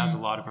person has a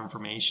lot of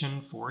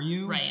information for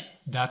you. Right.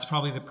 That's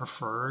probably the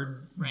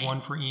preferred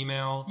one for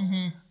email.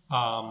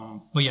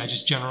 But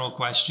just general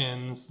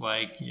questions,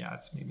 like,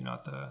 it's maybe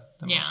not the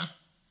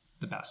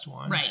best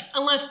one. Right.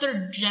 Unless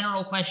they're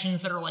general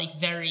questions that are like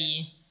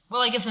very,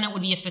 well, I guess then it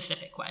would be a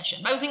specific question.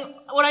 But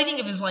what I think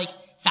of is like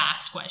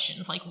fast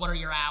questions, like what are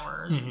your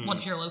hours?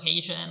 What's your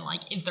location?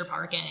 Like, is there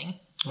parking?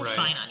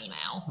 Sign on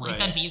email. Like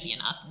that's easy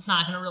enough. It's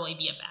not going to really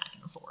be a back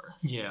and forth.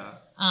 Yeah.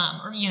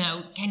 Or,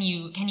 can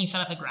you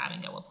set up a grab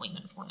and go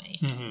appointment for me?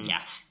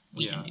 Yes,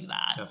 we can do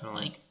that.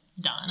 Definitely. Like,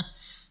 done.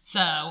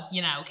 So,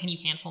 can you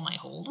cancel my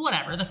hold?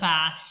 Whatever, the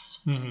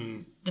fast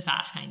kind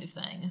of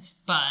things.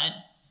 But,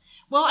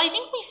 well, I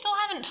think we still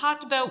haven't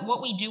talked about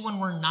what we do when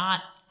we're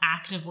not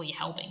actively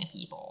helping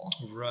people.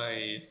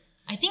 Right.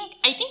 I think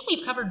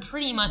we've covered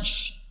pretty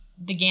much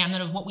the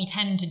gamut of what we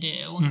tend to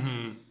do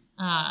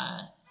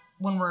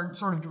when we're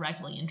sort of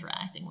directly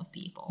interacting with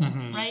people,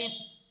 right?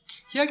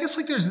 Yeah, I guess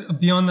like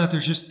beyond that,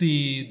 there's just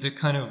the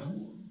kind of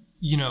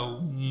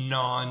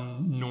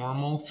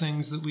non-normal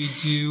things that we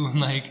do.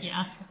 Like,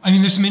 I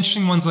mean, there's some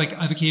interesting ones. Like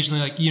I've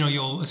occasionally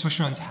you'll,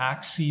 especially around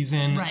tax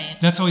season,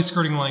 that's always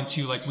skirting the line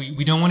too. Like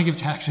we don't want to give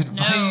tax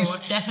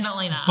advice. No,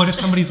 definitely not. But if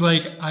somebody's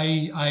like,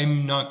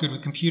 I'm not good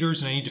with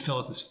computers and I need to fill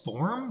out this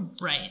form.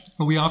 Right.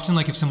 But we often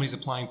if somebody's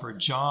applying for a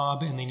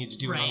job and they need to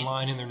do it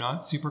online and they're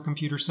not super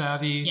computer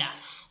savvy.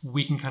 Yes.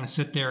 We can kind of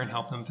sit there and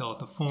help them fill out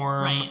the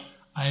form. Right.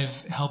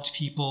 I've helped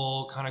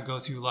people kind of go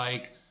through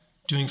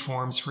doing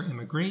forms for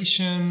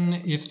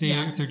immigration if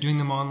they're doing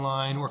them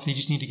online or if they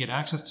just need to get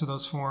access to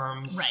those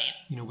forms. Right.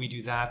 We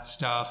do that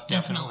stuff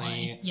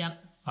definitely. Yep.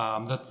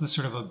 That's the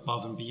sort of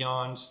above and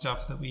beyond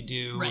stuff that we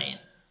do. Right.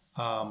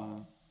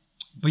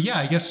 But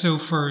I guess so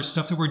for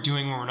stuff that we're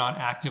doing when we're not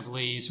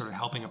actively sort of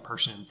helping a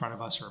person in front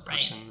of us or a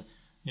person,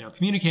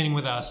 communicating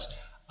with us.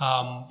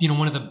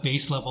 One of the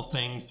base level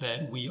things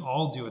that we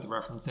all do at the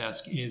reference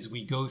desk is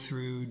we go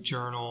through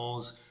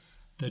journals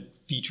that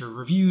feature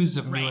reviews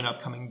of new and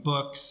upcoming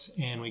books,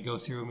 and we go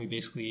through and we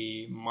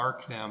basically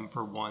mark them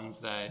for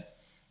ones that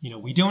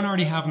we don't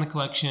already have in the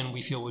collection,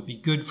 we feel would be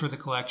good for the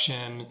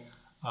collection,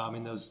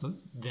 and those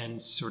then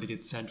sort of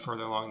get sent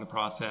further along in the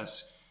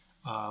process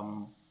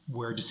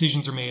where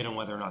decisions are made on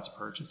whether or not to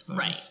purchase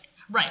those.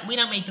 Right. We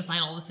don't make the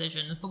final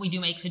decisions, but we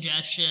do make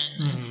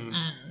suggestions.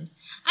 And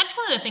that's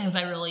one of the things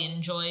I really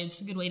enjoy.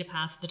 It's a good way to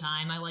pass the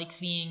time. I like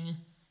seeing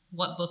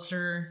what books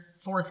are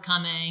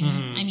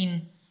forthcoming. I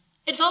mean,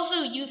 it's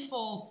also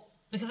useful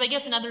because I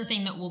guess another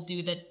thing that we'll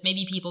do that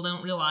maybe people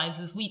don't realize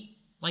is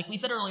like we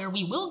said earlier,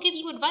 we will give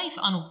you advice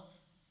on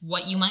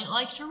what you might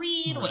like to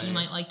read, what you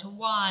might like to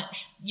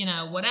watch,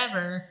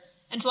 whatever.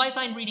 And so I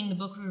find reading the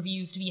book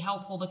reviews to be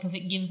helpful because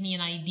it gives me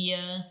an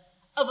idea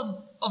of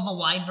a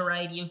wide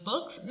variety of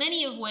books,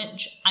 many of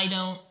which I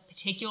don't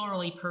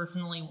particularly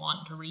personally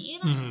want to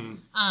read. But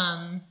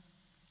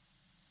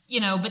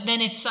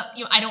then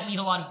I don't read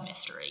a lot of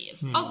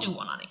mysteries. I'll do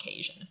one on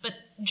occasion, but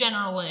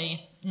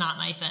generally not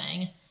my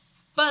thing.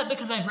 But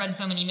because I've read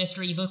so many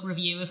mystery book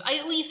reviews, I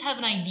at least have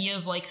an idea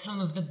of, like,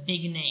 some of the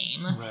big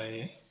names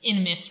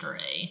in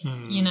mystery,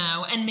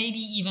 and maybe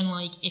even,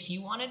 like, if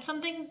you wanted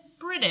something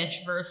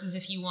British versus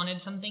if you wanted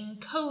something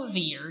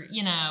cozy or,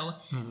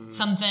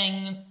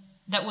 something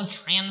that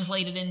was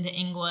translated into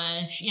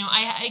English.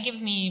 It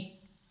gives me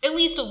at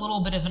least a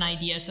little bit of an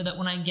idea so that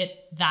when I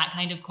get that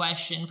kind of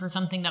question for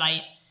something that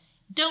I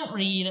don't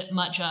read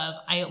much of,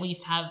 I at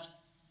least have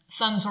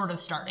some sort of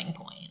starting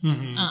point.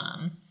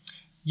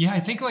 Yeah,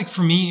 I think, like,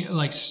 for me,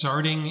 like,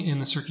 starting in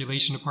the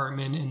circulation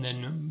department and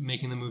then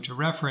making the move to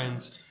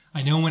reference,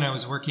 I know when I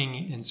was working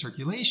in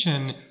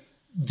circulation,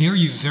 there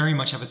you very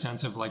much have a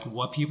sense of, like,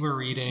 what people are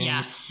reading,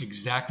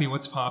 exactly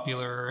what's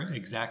popular,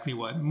 exactly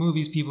what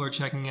movies people are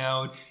checking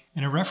out.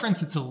 And a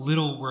reference,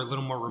 we're a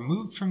little more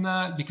removed from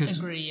that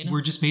because we're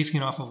just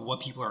basing it off of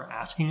what people are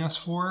asking us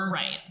for.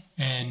 Right.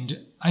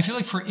 And I feel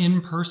like for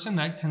in-person,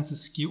 that tends to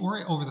skew,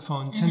 or over the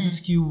phone, tends to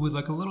skew with,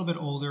 like, a little bit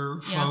older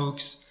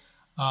folks.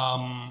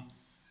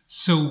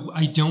 So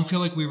I don't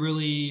feel like we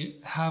really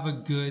have a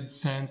good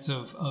sense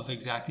of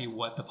exactly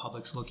what the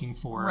public's looking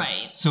for.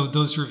 Right. So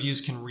those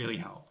reviews can really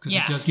help because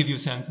it does give you a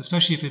sense,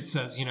 especially if it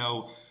says,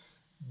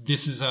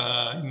 this is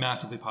a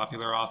massively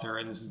popular author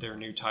and this is their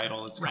new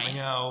title that's coming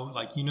out.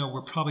 Like,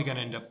 we're probably going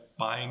to end up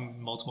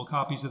buying multiple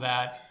copies of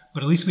that,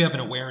 but at least we have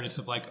an awareness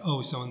of, like,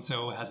 oh,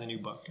 so-and-so has a new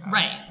book out.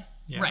 Right.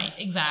 Yeah. Right.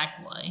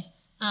 Exactly.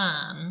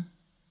 And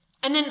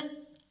then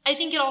I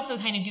think it also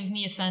kind of gives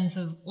me a sense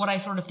of what I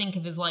sort of think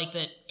of as, like,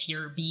 the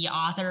tier B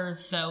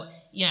authors. So,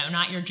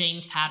 not your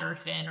James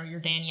Patterson or your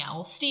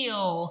Danielle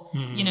Steele,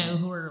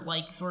 who are,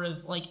 like, sort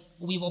of, like,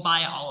 we will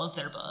buy all of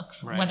their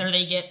books, whether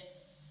they get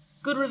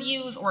good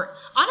reviews or,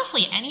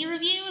 honestly, any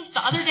reviews.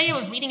 The other day I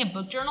was reading a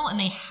book journal and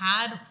they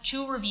had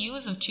 2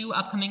 reviews of 2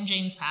 upcoming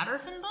James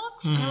Patterson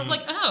books. And I was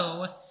like,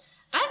 oh,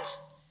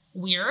 that's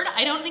weird.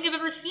 I don't think I've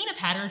ever seen a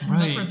Patterson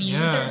book review.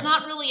 Yeah. There's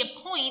not really a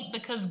point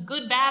because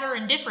good, bad, or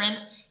indifferent,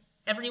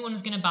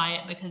 everyone's going to buy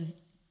it because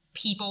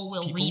people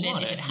will read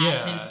it if it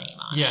has his name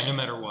on it. Yeah, no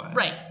matter what.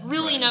 Right.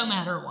 Really no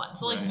matter what.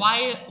 So, like,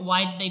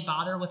 why did they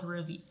bother with a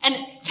review? And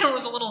there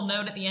was a little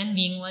note at the end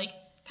being like,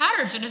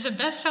 Patterson is a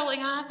best-selling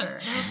author.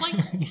 And I was like...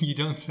 You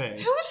don't say. Who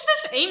is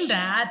this aimed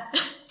at?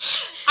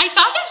 I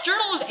thought this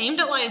journal was aimed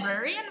at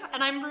librarians,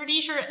 and I'm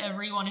pretty sure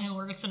everyone who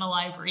works in a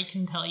library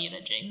can tell you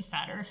that James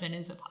Patterson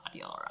is a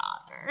popular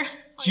author.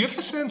 Do you have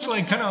a sense,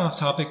 like, kind of off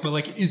topic, but,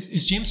 like,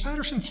 is James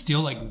Patterson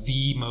still, like,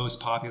 the most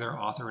popular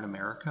author in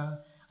America?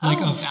 Like,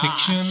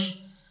 fiction?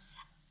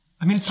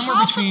 I mean, it's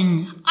somewhere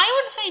between...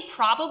 I would say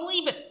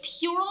probably, but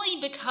purely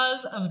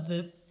because of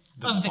the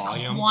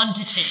volume?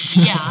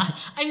 Quantity. Yeah.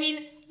 I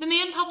mean, the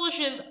man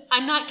publishes...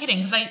 I'm not kidding,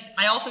 because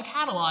I also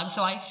catalog,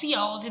 so I see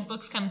all of his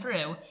books come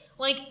through.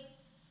 Like...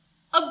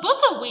 a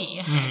book a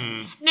week.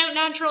 Now,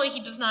 naturally, he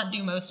does not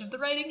do most of the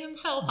writing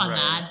himself on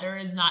that. There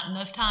is not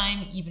enough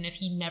time, even if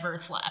he never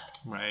slept.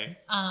 Right.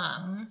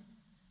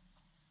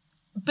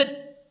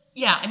 But,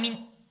 yeah, I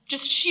mean,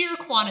 just sheer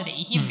quantity.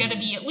 He's got to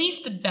be at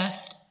least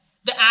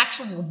the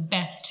actual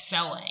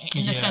best-selling,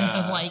 in the sense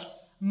of, like,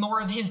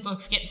 more of his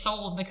books get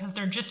sold because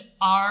there just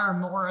are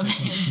more of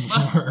his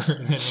books. More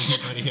than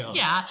anybody else.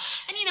 Yeah.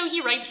 And,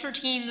 he writes for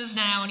teens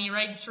now, and he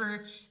writes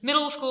for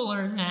middle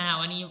schoolers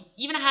now, and he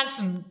even has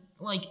some,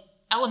 like...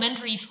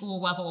 elementary school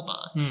level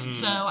books.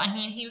 So, I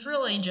mean, he's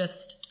really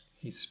just...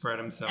 He's spread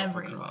himself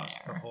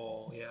across the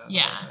whole,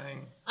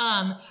 thing.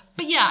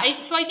 But yeah,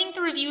 I think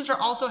the reviews are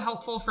also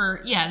helpful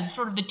for,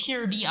 sort of the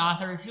tier B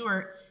authors who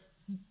are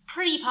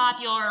pretty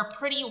popular,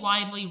 pretty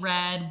widely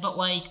read, but,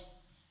 like,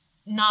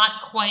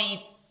 not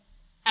quite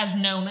as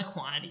known a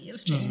quantity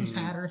as James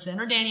Patterson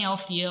or Danielle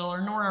Steele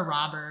or Nora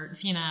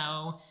Roberts,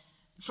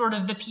 sort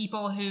of the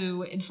people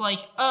who it's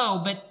like,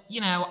 oh, but,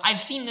 I've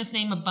seen this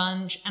name a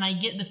bunch, and I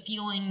get the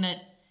feeling that,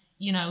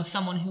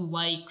 someone who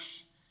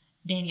likes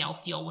Danielle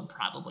Steele would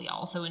probably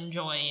also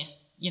enjoy,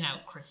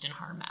 Kristen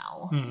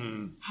Harmel.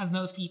 Have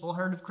most people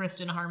heard of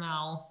Kristen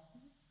Harmel?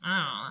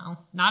 I don't know.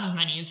 Not as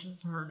many as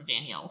have heard of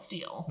Danielle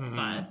Steele.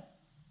 But,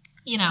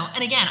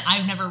 and again,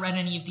 I've never read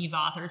any of these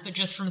authors, but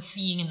just from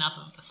seeing enough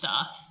of the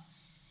stuff,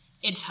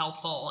 it's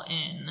helpful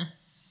in...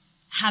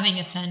 having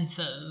a sense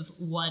of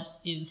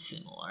what is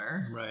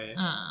similar. Right.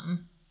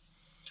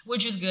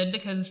 Which is good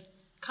because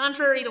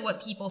contrary to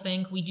what people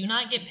think, we do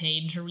not get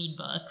paid to read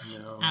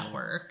books at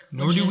work.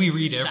 Nor do we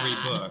read every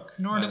book.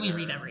 Nor do we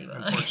read every book.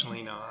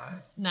 Unfortunately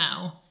not.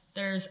 No.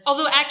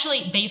 Although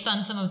actually, based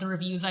on some of the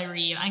reviews I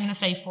read, I'm going to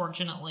say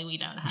fortunately we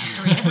don't have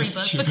to read every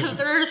book, because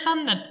there are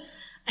some that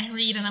I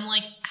read and I'm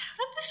like, how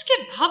did this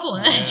get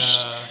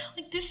published? Yeah.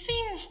 Like, this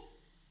seems...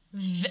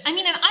 and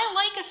I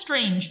like a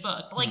strange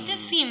book, but like, this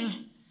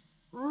seems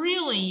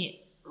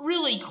really,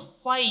 really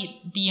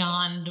quite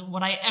beyond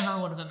what I ever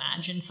would have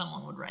imagined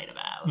someone would write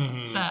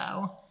about.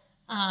 So,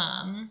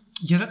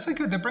 yeah,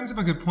 that brings up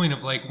a good point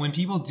of like, when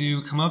people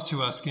do come up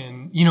to us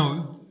and,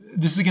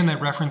 this is again that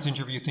reference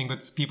interview thing,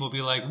 but people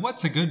be like,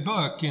 what's a good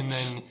book? And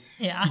then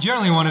you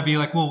generally want to be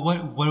like, well,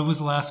 what was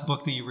the last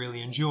book that you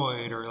really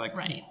enjoyed? Or like,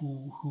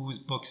 whose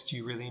books do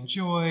you really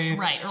enjoy?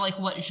 Right. Or like,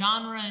 what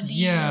genre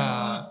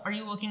are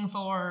you looking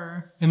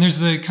for? And there's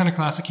the kind of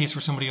classic case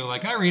where somebody will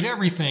like, I read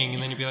everything.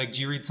 And then you'd be like,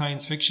 do you read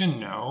science fiction?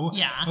 No.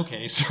 Yeah.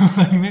 Okay. So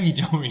like, maybe you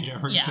don't read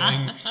everything.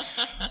 Yeah.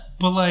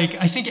 But like,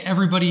 I think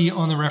everybody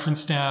on the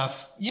reference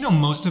staff,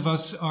 most of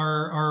us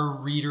are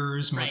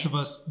readers. Most of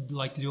us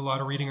like to do a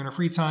lot of reading in our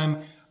free time.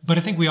 But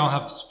I think we all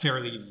have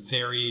fairly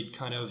varied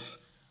kind of,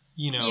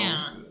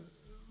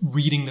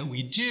 reading that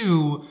we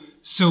do.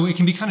 So it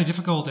can be kind of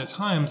difficult at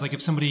times. Like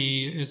if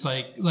somebody is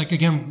like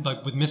again,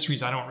 like with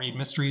mysteries, I don't read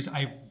mysteries.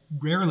 I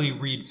rarely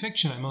read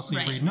fiction. I mostly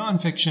read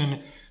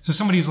nonfiction. So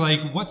somebody's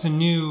like, what's a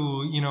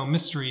new,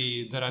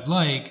 mystery that I'd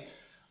like?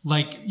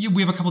 Like,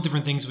 we have a couple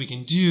different things we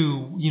can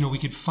do. We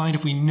could find,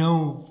 if we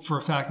know for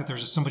a fact that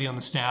there's somebody on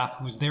the staff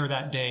who's there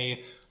that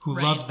day who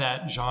loves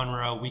that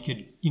genre, we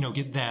could,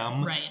 get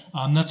them. Right.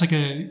 That's like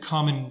a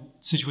common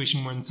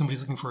situation when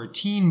somebody's looking for a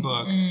teen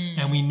book,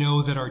 and we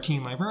know that our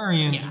teen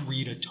librarians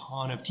read a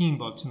ton of teen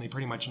books and they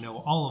pretty much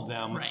know all of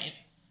them. Right.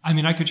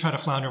 I could try to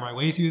flounder my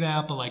way through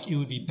that, but like, it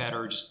would be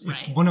better just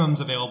if one of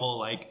them's available,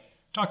 like,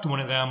 talk to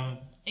one of them.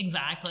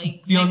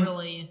 Exactly. They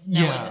really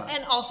know it.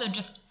 And also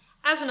just...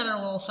 as another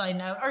little side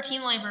note, our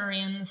teen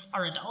librarians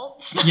are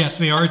adults. Yes,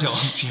 they are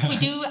adults. Yeah.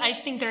 I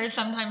think there is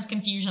sometimes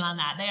confusion on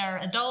that. They are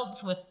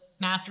adults with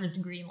master's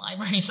degree in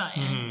library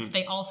science.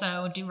 They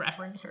also do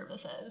reference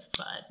services,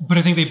 but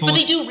I think they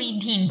do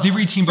read teen books. They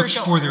read teen books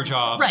for their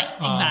jobs,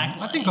 right?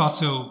 Exactly. I think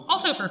also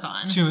for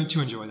fun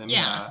to enjoy them.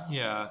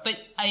 Yeah. But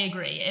I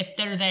agree. If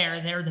they're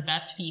there, they're the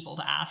best people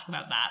to ask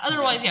about that.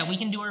 Otherwise, we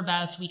can do our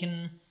best. We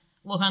can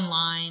look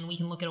online. We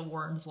can look at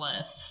awards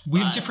lists. We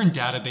have different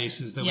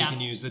databases that we can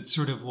use that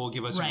sort of will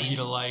give us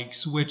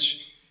read-alikes,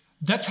 which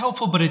that's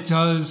helpful, but it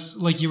does,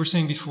 like you were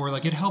saying before,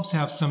 like it helps to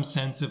have some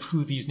sense of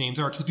who these names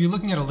are. Because if you're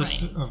looking at a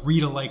list of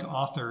read-alike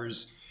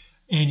authors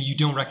and you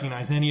don't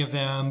recognize any of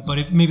them, but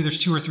if maybe there's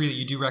 2 or 3 that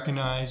you do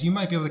recognize, you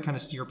might be able to kind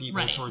of steer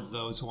people towards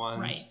those ones.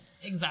 Right.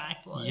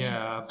 Exactly.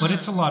 Yeah, but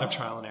it's a lot of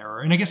trial and error.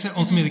 And I guess it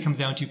ultimately comes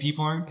down to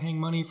people aren't paying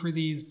money for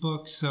these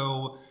books,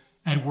 so...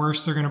 at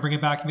worst, they're going to bring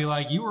it back and be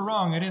like, you were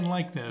wrong, I didn't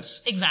like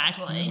this.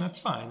 Exactly. And that's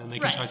fine. And they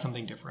can try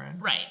something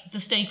different. Right. The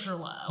stakes are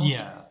low.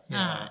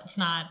 Yeah. It's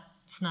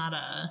not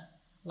a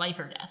life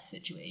or death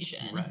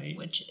situation,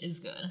 which is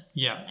good.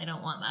 Yeah. I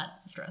don't want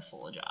that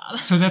stressful a job.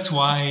 So that's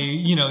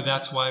why,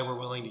 that's why we're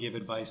willing to give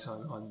advice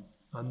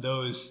on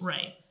those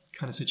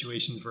kind of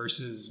situations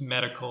versus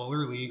medical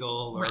or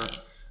legal or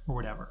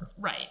whatever.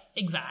 Right,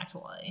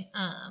 exactly.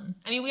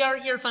 We are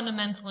here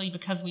fundamentally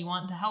because we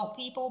want to help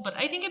people, but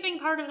I think a big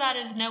part of that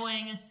is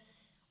knowing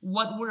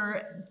what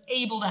we're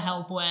able to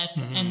help with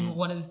and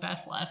what is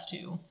best left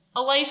to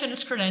a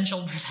licensed,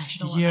 credentialed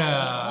professional.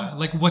 Yeah,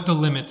 like what the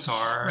limits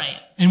are. Right.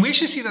 And we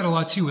actually see that a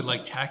lot too with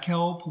like tech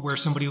help, where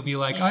somebody will be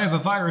like, I have a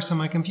virus on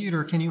my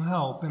computer, can you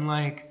help? And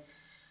like,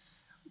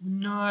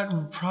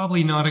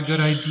 probably not a good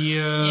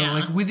idea.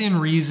 Like within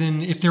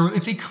reason, if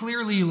they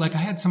clearly, like I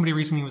had somebody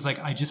recently who was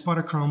like, I just bought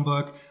a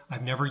Chromebook.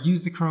 I've never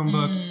used the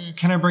Chromebook.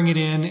 Can I bring it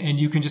in?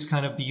 And you can just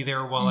kind of be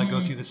there while I go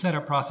through the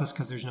setup process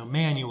because there's no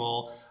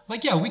manual.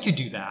 Like, yeah, we could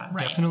do that.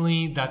 Right.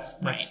 Definitely.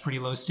 That's pretty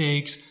low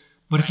stakes.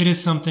 But if it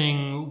is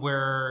something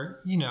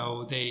where,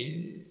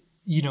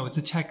 it's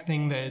a tech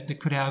thing that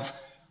could have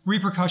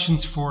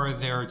repercussions for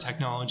their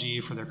technology,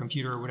 for their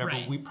computer or whatever,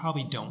 we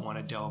probably don't want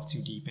to delve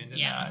too deep into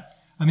that.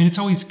 It's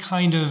always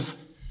kind of,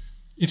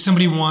 if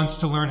somebody wants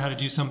to learn how to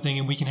do something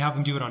and we can have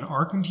them do it on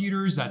our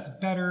computers, that's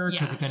better.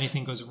 Because if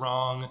anything goes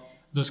wrong,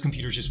 those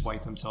computers just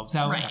wipe themselves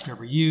out after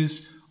every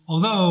use.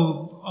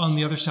 Although, on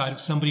the other side,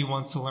 if somebody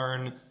wants to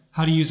learn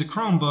how to use a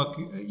Chromebook,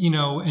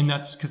 and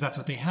that's because that's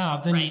what they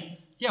have, then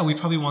we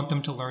probably want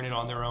them to learn it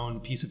on their own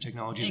piece of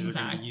technology that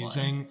they're going to be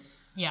using.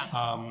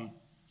 Yeah.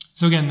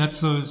 So again,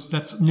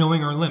 that's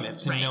knowing our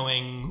limits and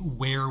knowing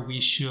where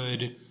we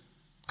should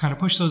kind of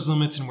push those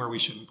limits and where we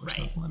shouldn't push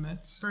those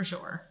limits. For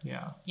sure.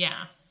 Yeah.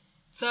 Yeah.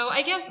 So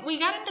I guess we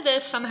got into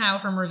this somehow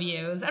from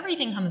reviews.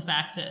 Everything comes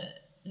back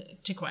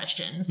to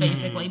questions,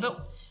 basically.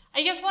 But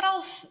I guess what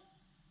else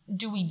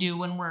do we do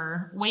when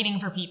we're waiting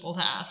for people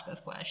to ask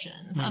us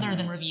questions other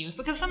than reviews?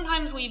 Because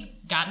sometimes we've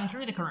gotten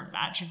through the current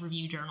batch of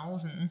review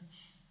journals and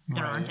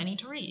there aren't any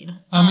to read.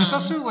 There's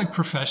also like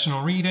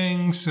professional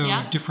reading, so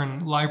Yeah.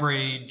 different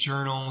library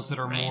journals that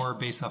are Right. more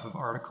based off of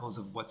articles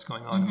of what's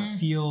going on in the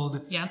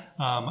field. Yeah.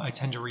 I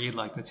tend to read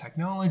like the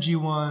technology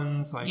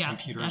ones, like Yeah,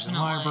 computers and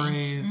definitely.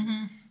 libraries,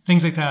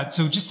 things like that.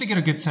 So just to get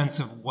a good sense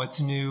of what's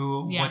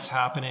new, Yeah. what's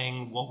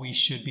happening, what we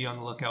should be on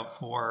the lookout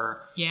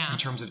for Yeah. in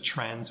terms of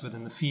trends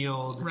within the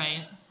field.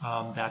 Right.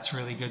 That's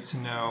really good to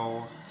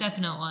know.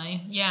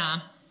 Definitely. Yeah.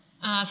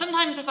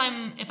 Sometimes if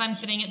I'm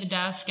sitting at the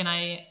desk and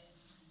I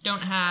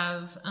don't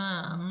have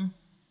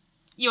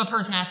a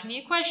person asking me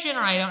a question,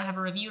 or I don't have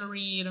a review to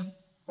read,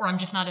 or I'm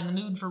just not in the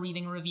mood for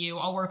reading a review,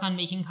 I'll work on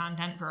making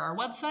content for our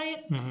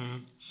website.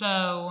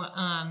 So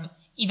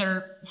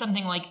either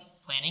something like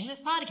planning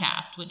this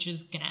podcast, which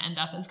is going to end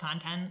up as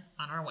content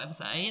on our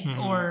website,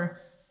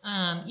 or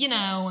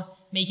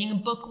making a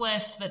book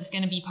list that's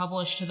going to be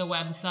published to the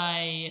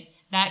website,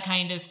 that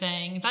kind of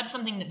thing. That's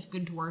something that's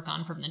good to work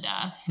on from the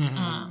desk,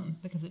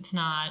 because it's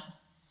not,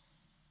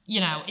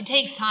 it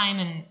takes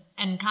time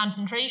and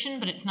concentration,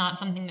 but it's not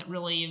something that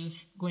really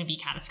is going to be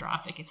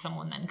catastrophic if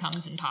someone then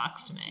comes and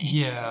talks to me.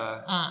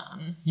 Yeah.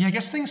 I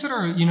guess things that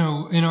are,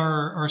 in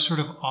our sort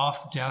of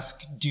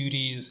off-desk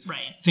duties,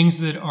 Right. things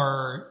that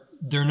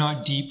they're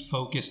not deep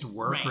focused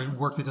work, Right. or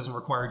work that doesn't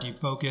require deep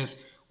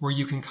focus, where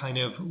you can kind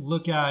of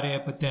look at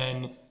it, but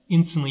then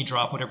instantly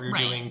drop whatever you're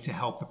Right. doing to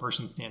help the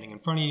person standing in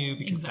front of you,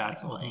 because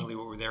that's Exactly. ultimately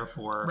what we're there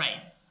for.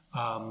 Right.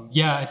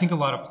 I think a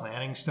lot of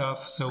planning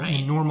stuff. So Right.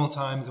 in normal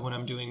times when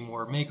I'm doing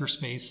more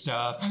makerspace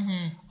stuff,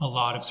 a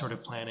lot of sort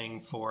of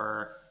planning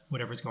for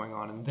whatever's going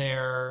on in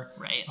there.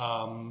 Right.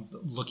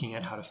 Looking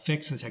at how to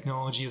fix the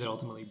technology that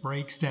ultimately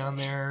breaks down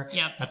there.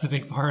 Yep. That's a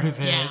big part of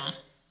it.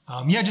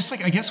 Yeah. Just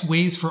like, I guess,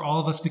 ways for all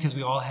of us, because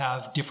we all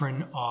have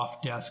different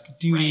off-desk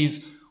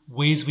duties,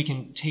 ways we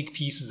can take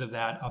pieces of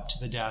that up to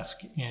the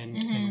desk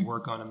and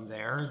work on them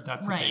there.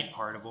 That's a Right. big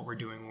part of what we're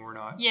doing when we're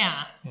not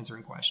Yeah.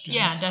 answering questions.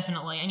 Yeah,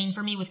 definitely. I mean,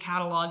 for me with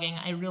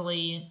cataloging, I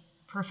really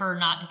prefer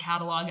not to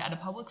catalog at a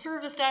public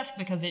service desk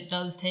because it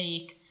does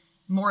take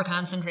more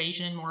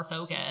concentration and more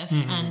focus.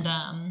 And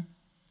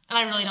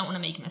I really don't want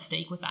to make a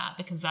mistake with that,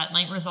 because that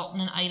might result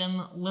in an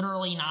item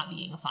literally not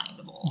being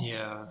findable.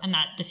 Yeah. And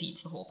that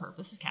defeats the whole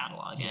purpose of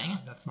cataloging. Yeah,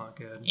 that's not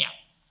good. Yeah.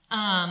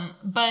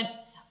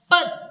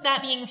 But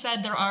that being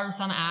said, there are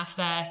some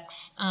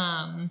aspects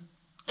of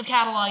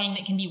cataloging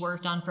that can be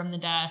worked on from the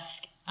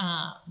desk.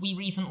 We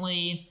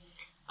recently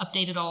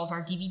updated all of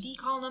our DVD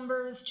call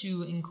numbers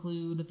to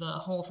include the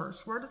whole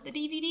first word of the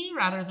DVD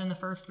rather than the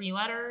first 3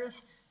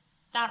 letters.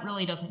 That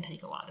really doesn't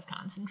take a lot of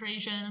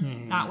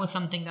concentration. That was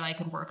something that I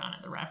could work on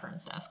at the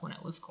reference desk when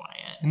it was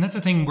quiet. And that's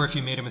the thing where if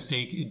you made a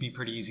mistake, it'd be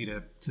pretty easy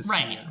to see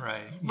Right. it,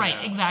 right? Right,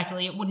 Yeah.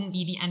 exactly. It wouldn't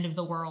be the end of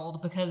the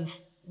world,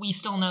 because we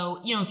still know,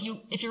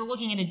 if you're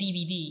looking at a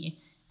DVD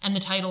and the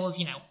title is,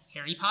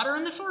 Harry Potter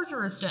and the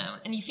Sorcerer's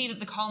Stone, and you see that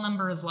the call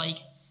number is like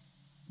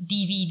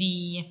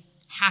DVD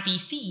Happy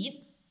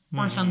Feet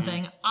or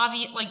something,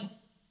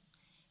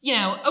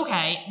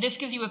 okay, this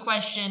gives you a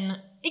question.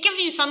 It gives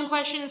you some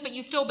questions, but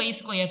you still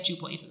basically have 2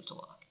 places to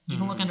look. You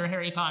can look under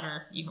Harry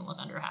Potter, you can look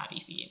under Happy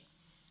Feet.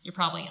 You're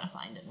probably going to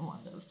find it in one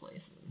of those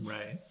places.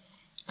 Right.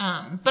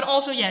 But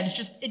also,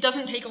 it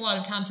doesn't take a lot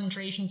of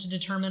concentration to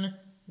determine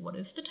what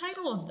is the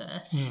title of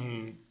this.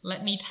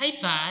 Let me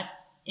type that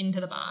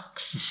into the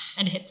box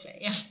and hit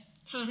save.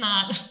 This is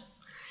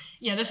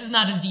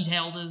not as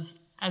detailed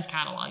as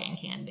cataloging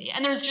can be.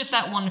 And there's just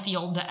that one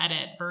field to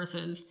edit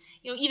versus,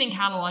 even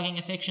cataloging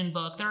a fiction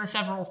book, there are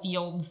several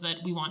fields that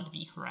we want to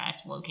be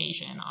correct: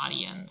 location,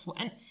 audience,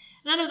 and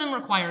none of them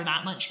require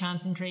that much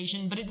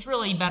concentration, but it's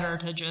really better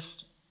to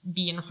just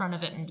be in front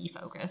of it and be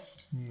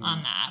focused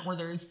on that, where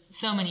there's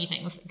so many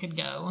things that could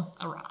go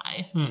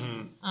awry.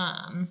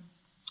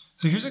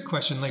 So here's a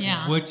question,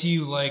 Yeah. what do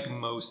you like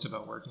most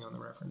about working on the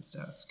reference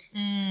desk?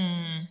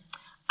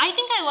 I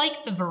think I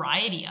like the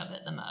variety of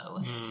it the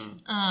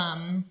most.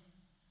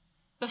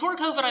 Before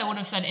COVID, I would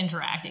have said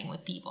interacting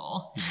with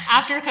people.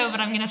 After COVID,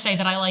 I'm going to say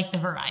that I like the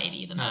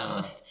variety the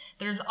most.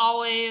 There's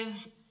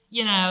always,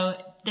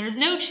 there's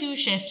no 2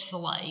 shifts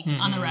alike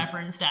on the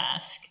reference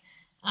desk.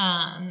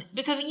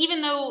 Because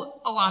even though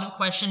a lot of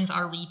questions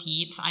are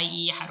repeats,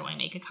 i.e., how do I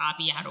make a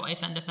copy? How do I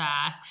send a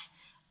fax?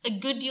 A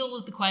good deal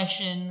of the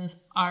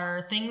questions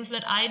are things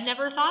that I'd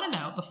never thought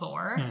about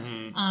before.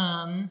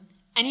 And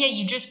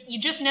you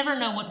just never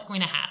know what's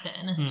going to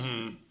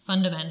happen,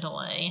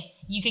 fundamentally.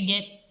 You could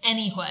get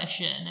any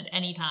question at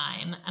any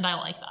time, and I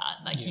like that.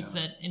 That keeps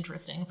it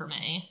interesting for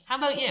me. How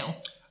about you?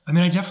 I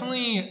mean,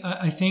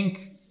 I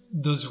think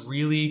those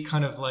really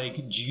kind of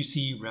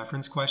juicy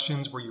reference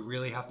questions where you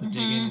really have to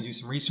dig in and do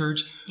some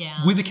research,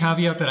 with the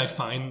caveat that I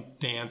find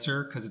the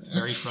answer, because it's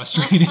very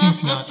frustrating.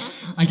 It's not,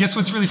 I guess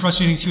what's really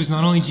frustrating too is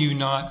not only do you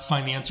not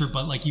find the answer,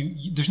 but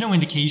there's no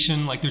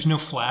indication, there's no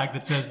flag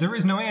that says there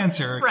is no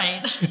answer.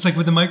 Right. It's like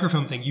with the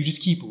microfilm thing, you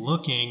just keep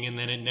looking and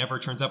then it never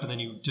turns up and then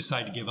you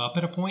decide to give up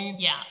at a point.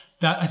 Yeah.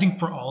 I think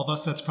for all of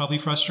us, that's probably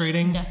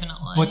frustrating.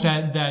 Definitely. But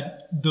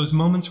that those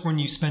moments when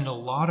you spend a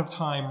lot of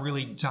time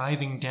really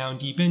diving down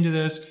deep into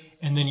this,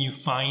 and then you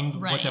find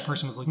what that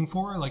person was looking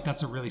for, like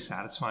that's a really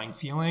satisfying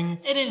feeling.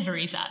 It is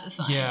very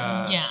satisfying.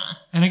 Yeah.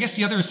 And I guess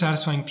the other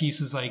satisfying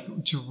piece is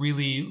like to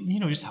really,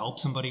 just help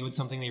somebody with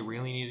something they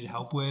really needed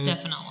help with.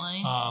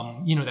 Definitely.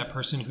 That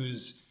person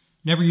who's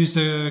never used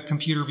a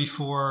computer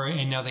before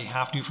and now they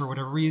have to for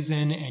whatever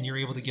reason, and you're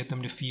able to get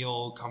them to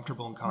feel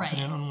comfortable and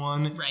confident on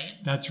one. Right.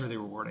 That's really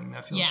rewarding.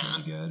 That feels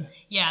really good.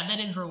 Yeah, that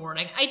is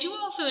rewarding. I do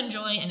also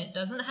enjoy, and it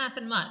doesn't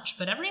happen much,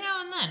 but every now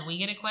and then we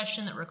get a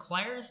question that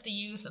requires the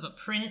use of a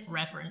print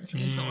reference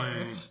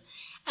resource.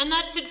 And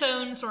that's its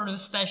own sort of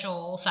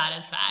special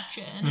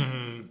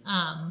satisfaction.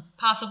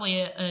 Possibly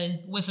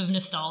a whiff of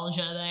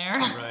nostalgia there.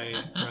 Right.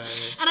 And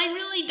I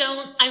really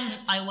don't,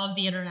 I love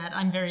the internet.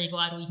 I'm very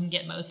glad we can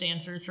get most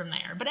answers from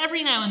there. But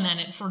every now and then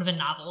it's sort of a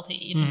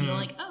novelty to be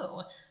like,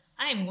 oh,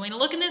 I'm going to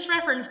look in this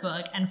reference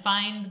book and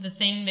find the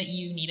thing that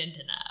you needed to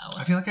know.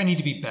 I feel like I need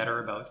to be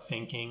better about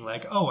thinking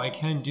like, oh, I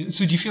can do this.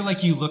 So do you feel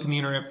like you look in the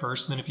internet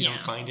first, and then if you don't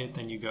find it,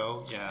 then you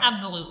go? Yeah.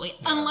 Absolutely.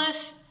 Yeah.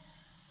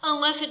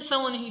 Unless it's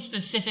someone who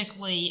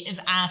specifically is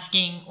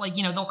asking, like,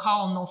 they'll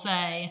call and they'll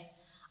say,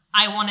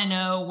 I want to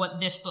know what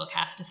this book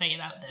has to say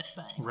about this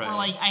thing. Right. Or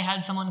like I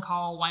had someone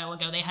call a while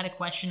ago, they had a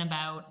question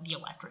about the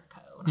electric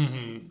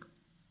code.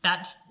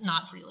 That's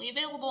not freely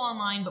available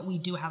online, but we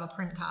do have a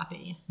print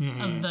copy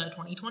of the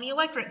 2020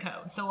 electric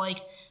code. So like,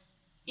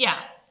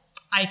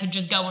 I could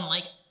just go and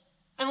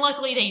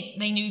luckily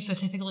they knew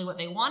specifically what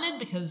they wanted,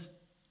 because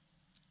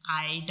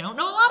I don't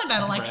know a lot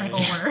about electrical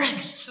work.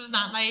 This is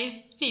not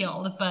my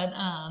field, but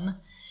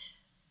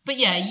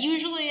yeah,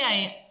 usually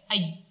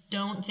I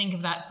don't think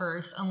of that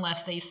first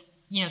unless they,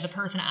 the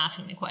person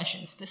asking the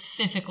question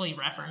specifically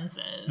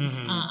references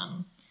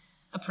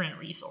a print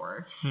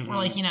resource. Or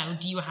like,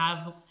 do you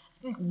have, I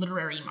think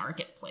Literary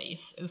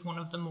Marketplace is one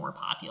of the more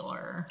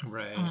popular,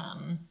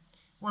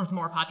 one of the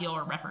more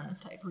popular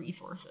reference type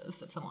resources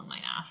that someone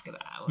might ask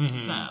about.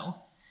 So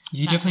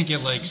you definitely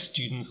get like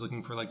students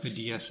looking for like the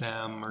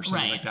DSM or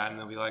something like that, and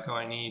they'll be like, oh,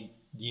 I need,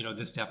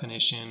 this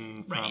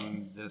definition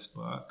from this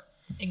book.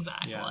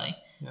 Exactly.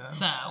 Yeah.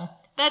 So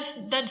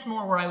that's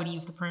more where I would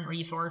use the print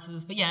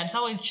resources. But yeah, it's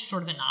always just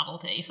sort of a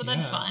novelty. So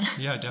that's fun.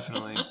 Yeah,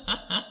 definitely.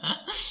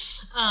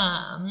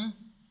 I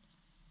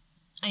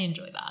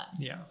enjoy that.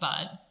 Yeah.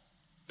 But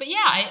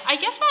yeah, I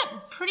guess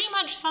that pretty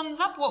much sums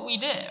up what we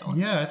do.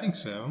 Yeah, I think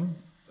so.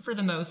 For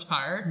the most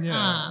part.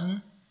 Yeah.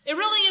 It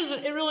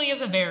really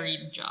is a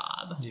varied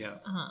job. Yeah.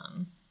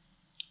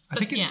 I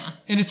think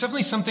and it's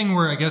definitely something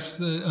where I guess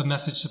a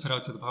message to put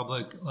out to the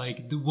public,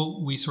 like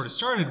what we sort of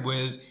started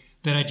with,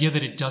 that idea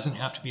that it doesn't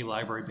have to be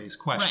library-based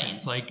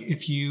questions. Right. Like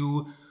if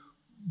you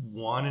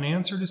want an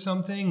answer to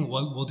something,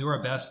 we'll do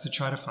our best to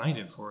try to find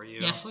it for you.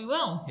 Yes, we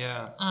will.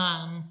 Yeah.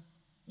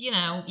 You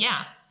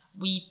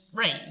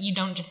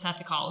don't just have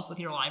to call us with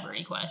your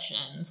library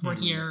questions. We're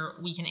here,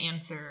 we can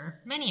answer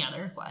many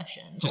other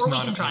questions. Just or we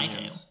not can opinions. Try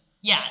to.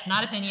 Yeah,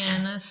 not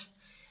opinions.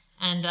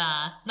 And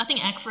nothing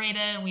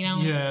X-rated. We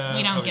don't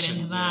get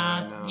into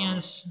that. Yeah,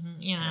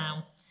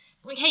 no.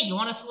 Like, hey, you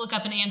want us to look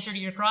up an answer to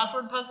your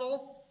crossword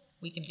puzzle?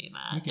 We can do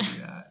that. We can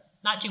do that.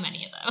 Not too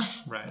many of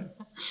those. Right.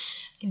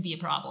 Can be a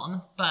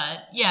problem.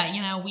 But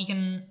yeah, we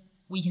can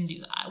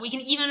do that. We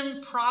can even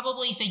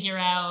probably figure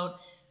out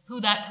who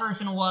that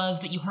person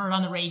was that you heard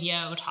on the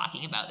radio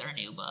talking about their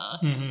new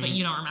book, but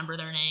you don't remember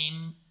their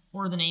name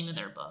or the name of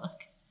their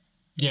book.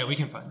 Yeah, we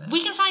can find that.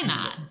 We can find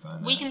that.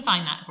 We can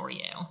find that for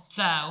you.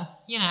 So, and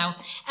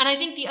I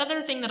think the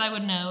other thing that I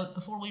would note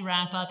before we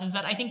wrap up is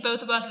that I think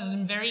both of us have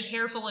been very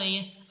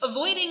carefully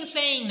avoiding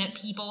saying that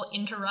people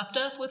interrupt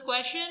us with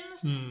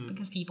questions,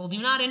 because people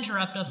do not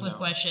interrupt us with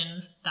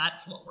questions.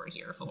 That's what we're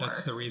here for.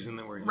 That's the reason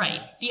that we're here.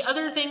 Right. The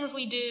other things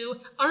we do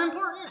are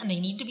important and they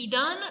need to be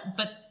done,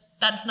 but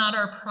that's not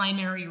our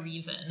primary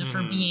reason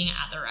for being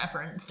at the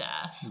reference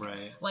desk.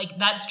 Right. Like,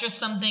 that's just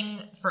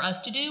something for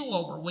us to do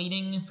while we're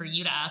waiting for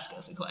you to ask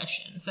us a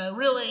question. So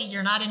really,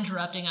 you're not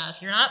interrupting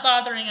us. You're not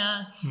bothering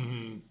us.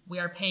 We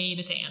are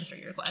paid to answer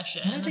your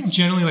question. And I think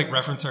generally, like,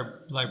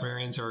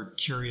 librarians are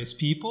curious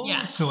people.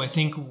 Yes. So I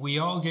think we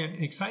all get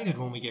excited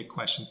when we get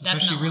questions,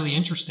 especially really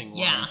interesting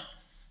ones. Yeah.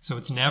 So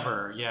it's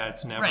never. Right.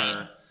 It's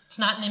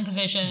not an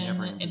imposition.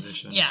 Never an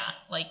imposition.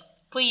 Like,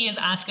 please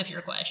ask us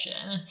your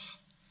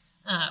questions.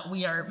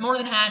 We are more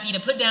than happy to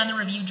put down the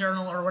review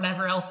journal or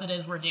whatever else it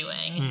is we're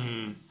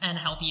doing and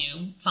help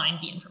you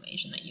find the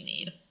information that you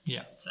need.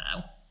 Yeah. So,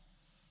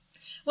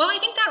 well, I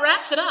think that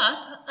wraps it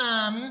up.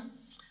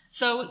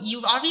 So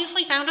you've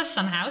obviously found us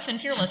somehow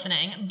since you're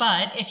listening,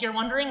 but if you're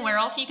wondering where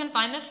else you can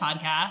find this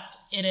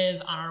podcast, it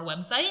is on our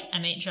website,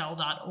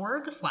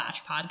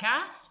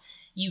 mhl.org/podcast.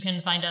 You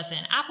can find us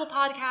in Apple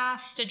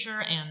Podcasts,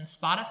 Stitcher, and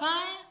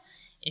Spotify.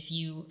 If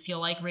you feel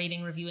like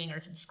rating, reviewing,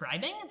 or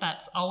subscribing,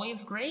 that's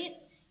always great.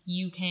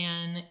 You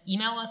can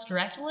email us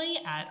directly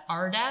at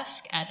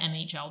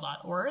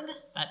rdesk@mhl.org.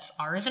 That's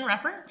R as in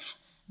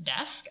reference,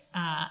 desk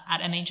at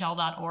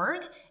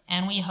mhl.org.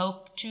 And we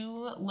hope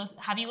to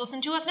have you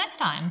listen to us next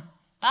time.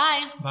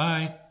 Bye.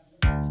 Bye.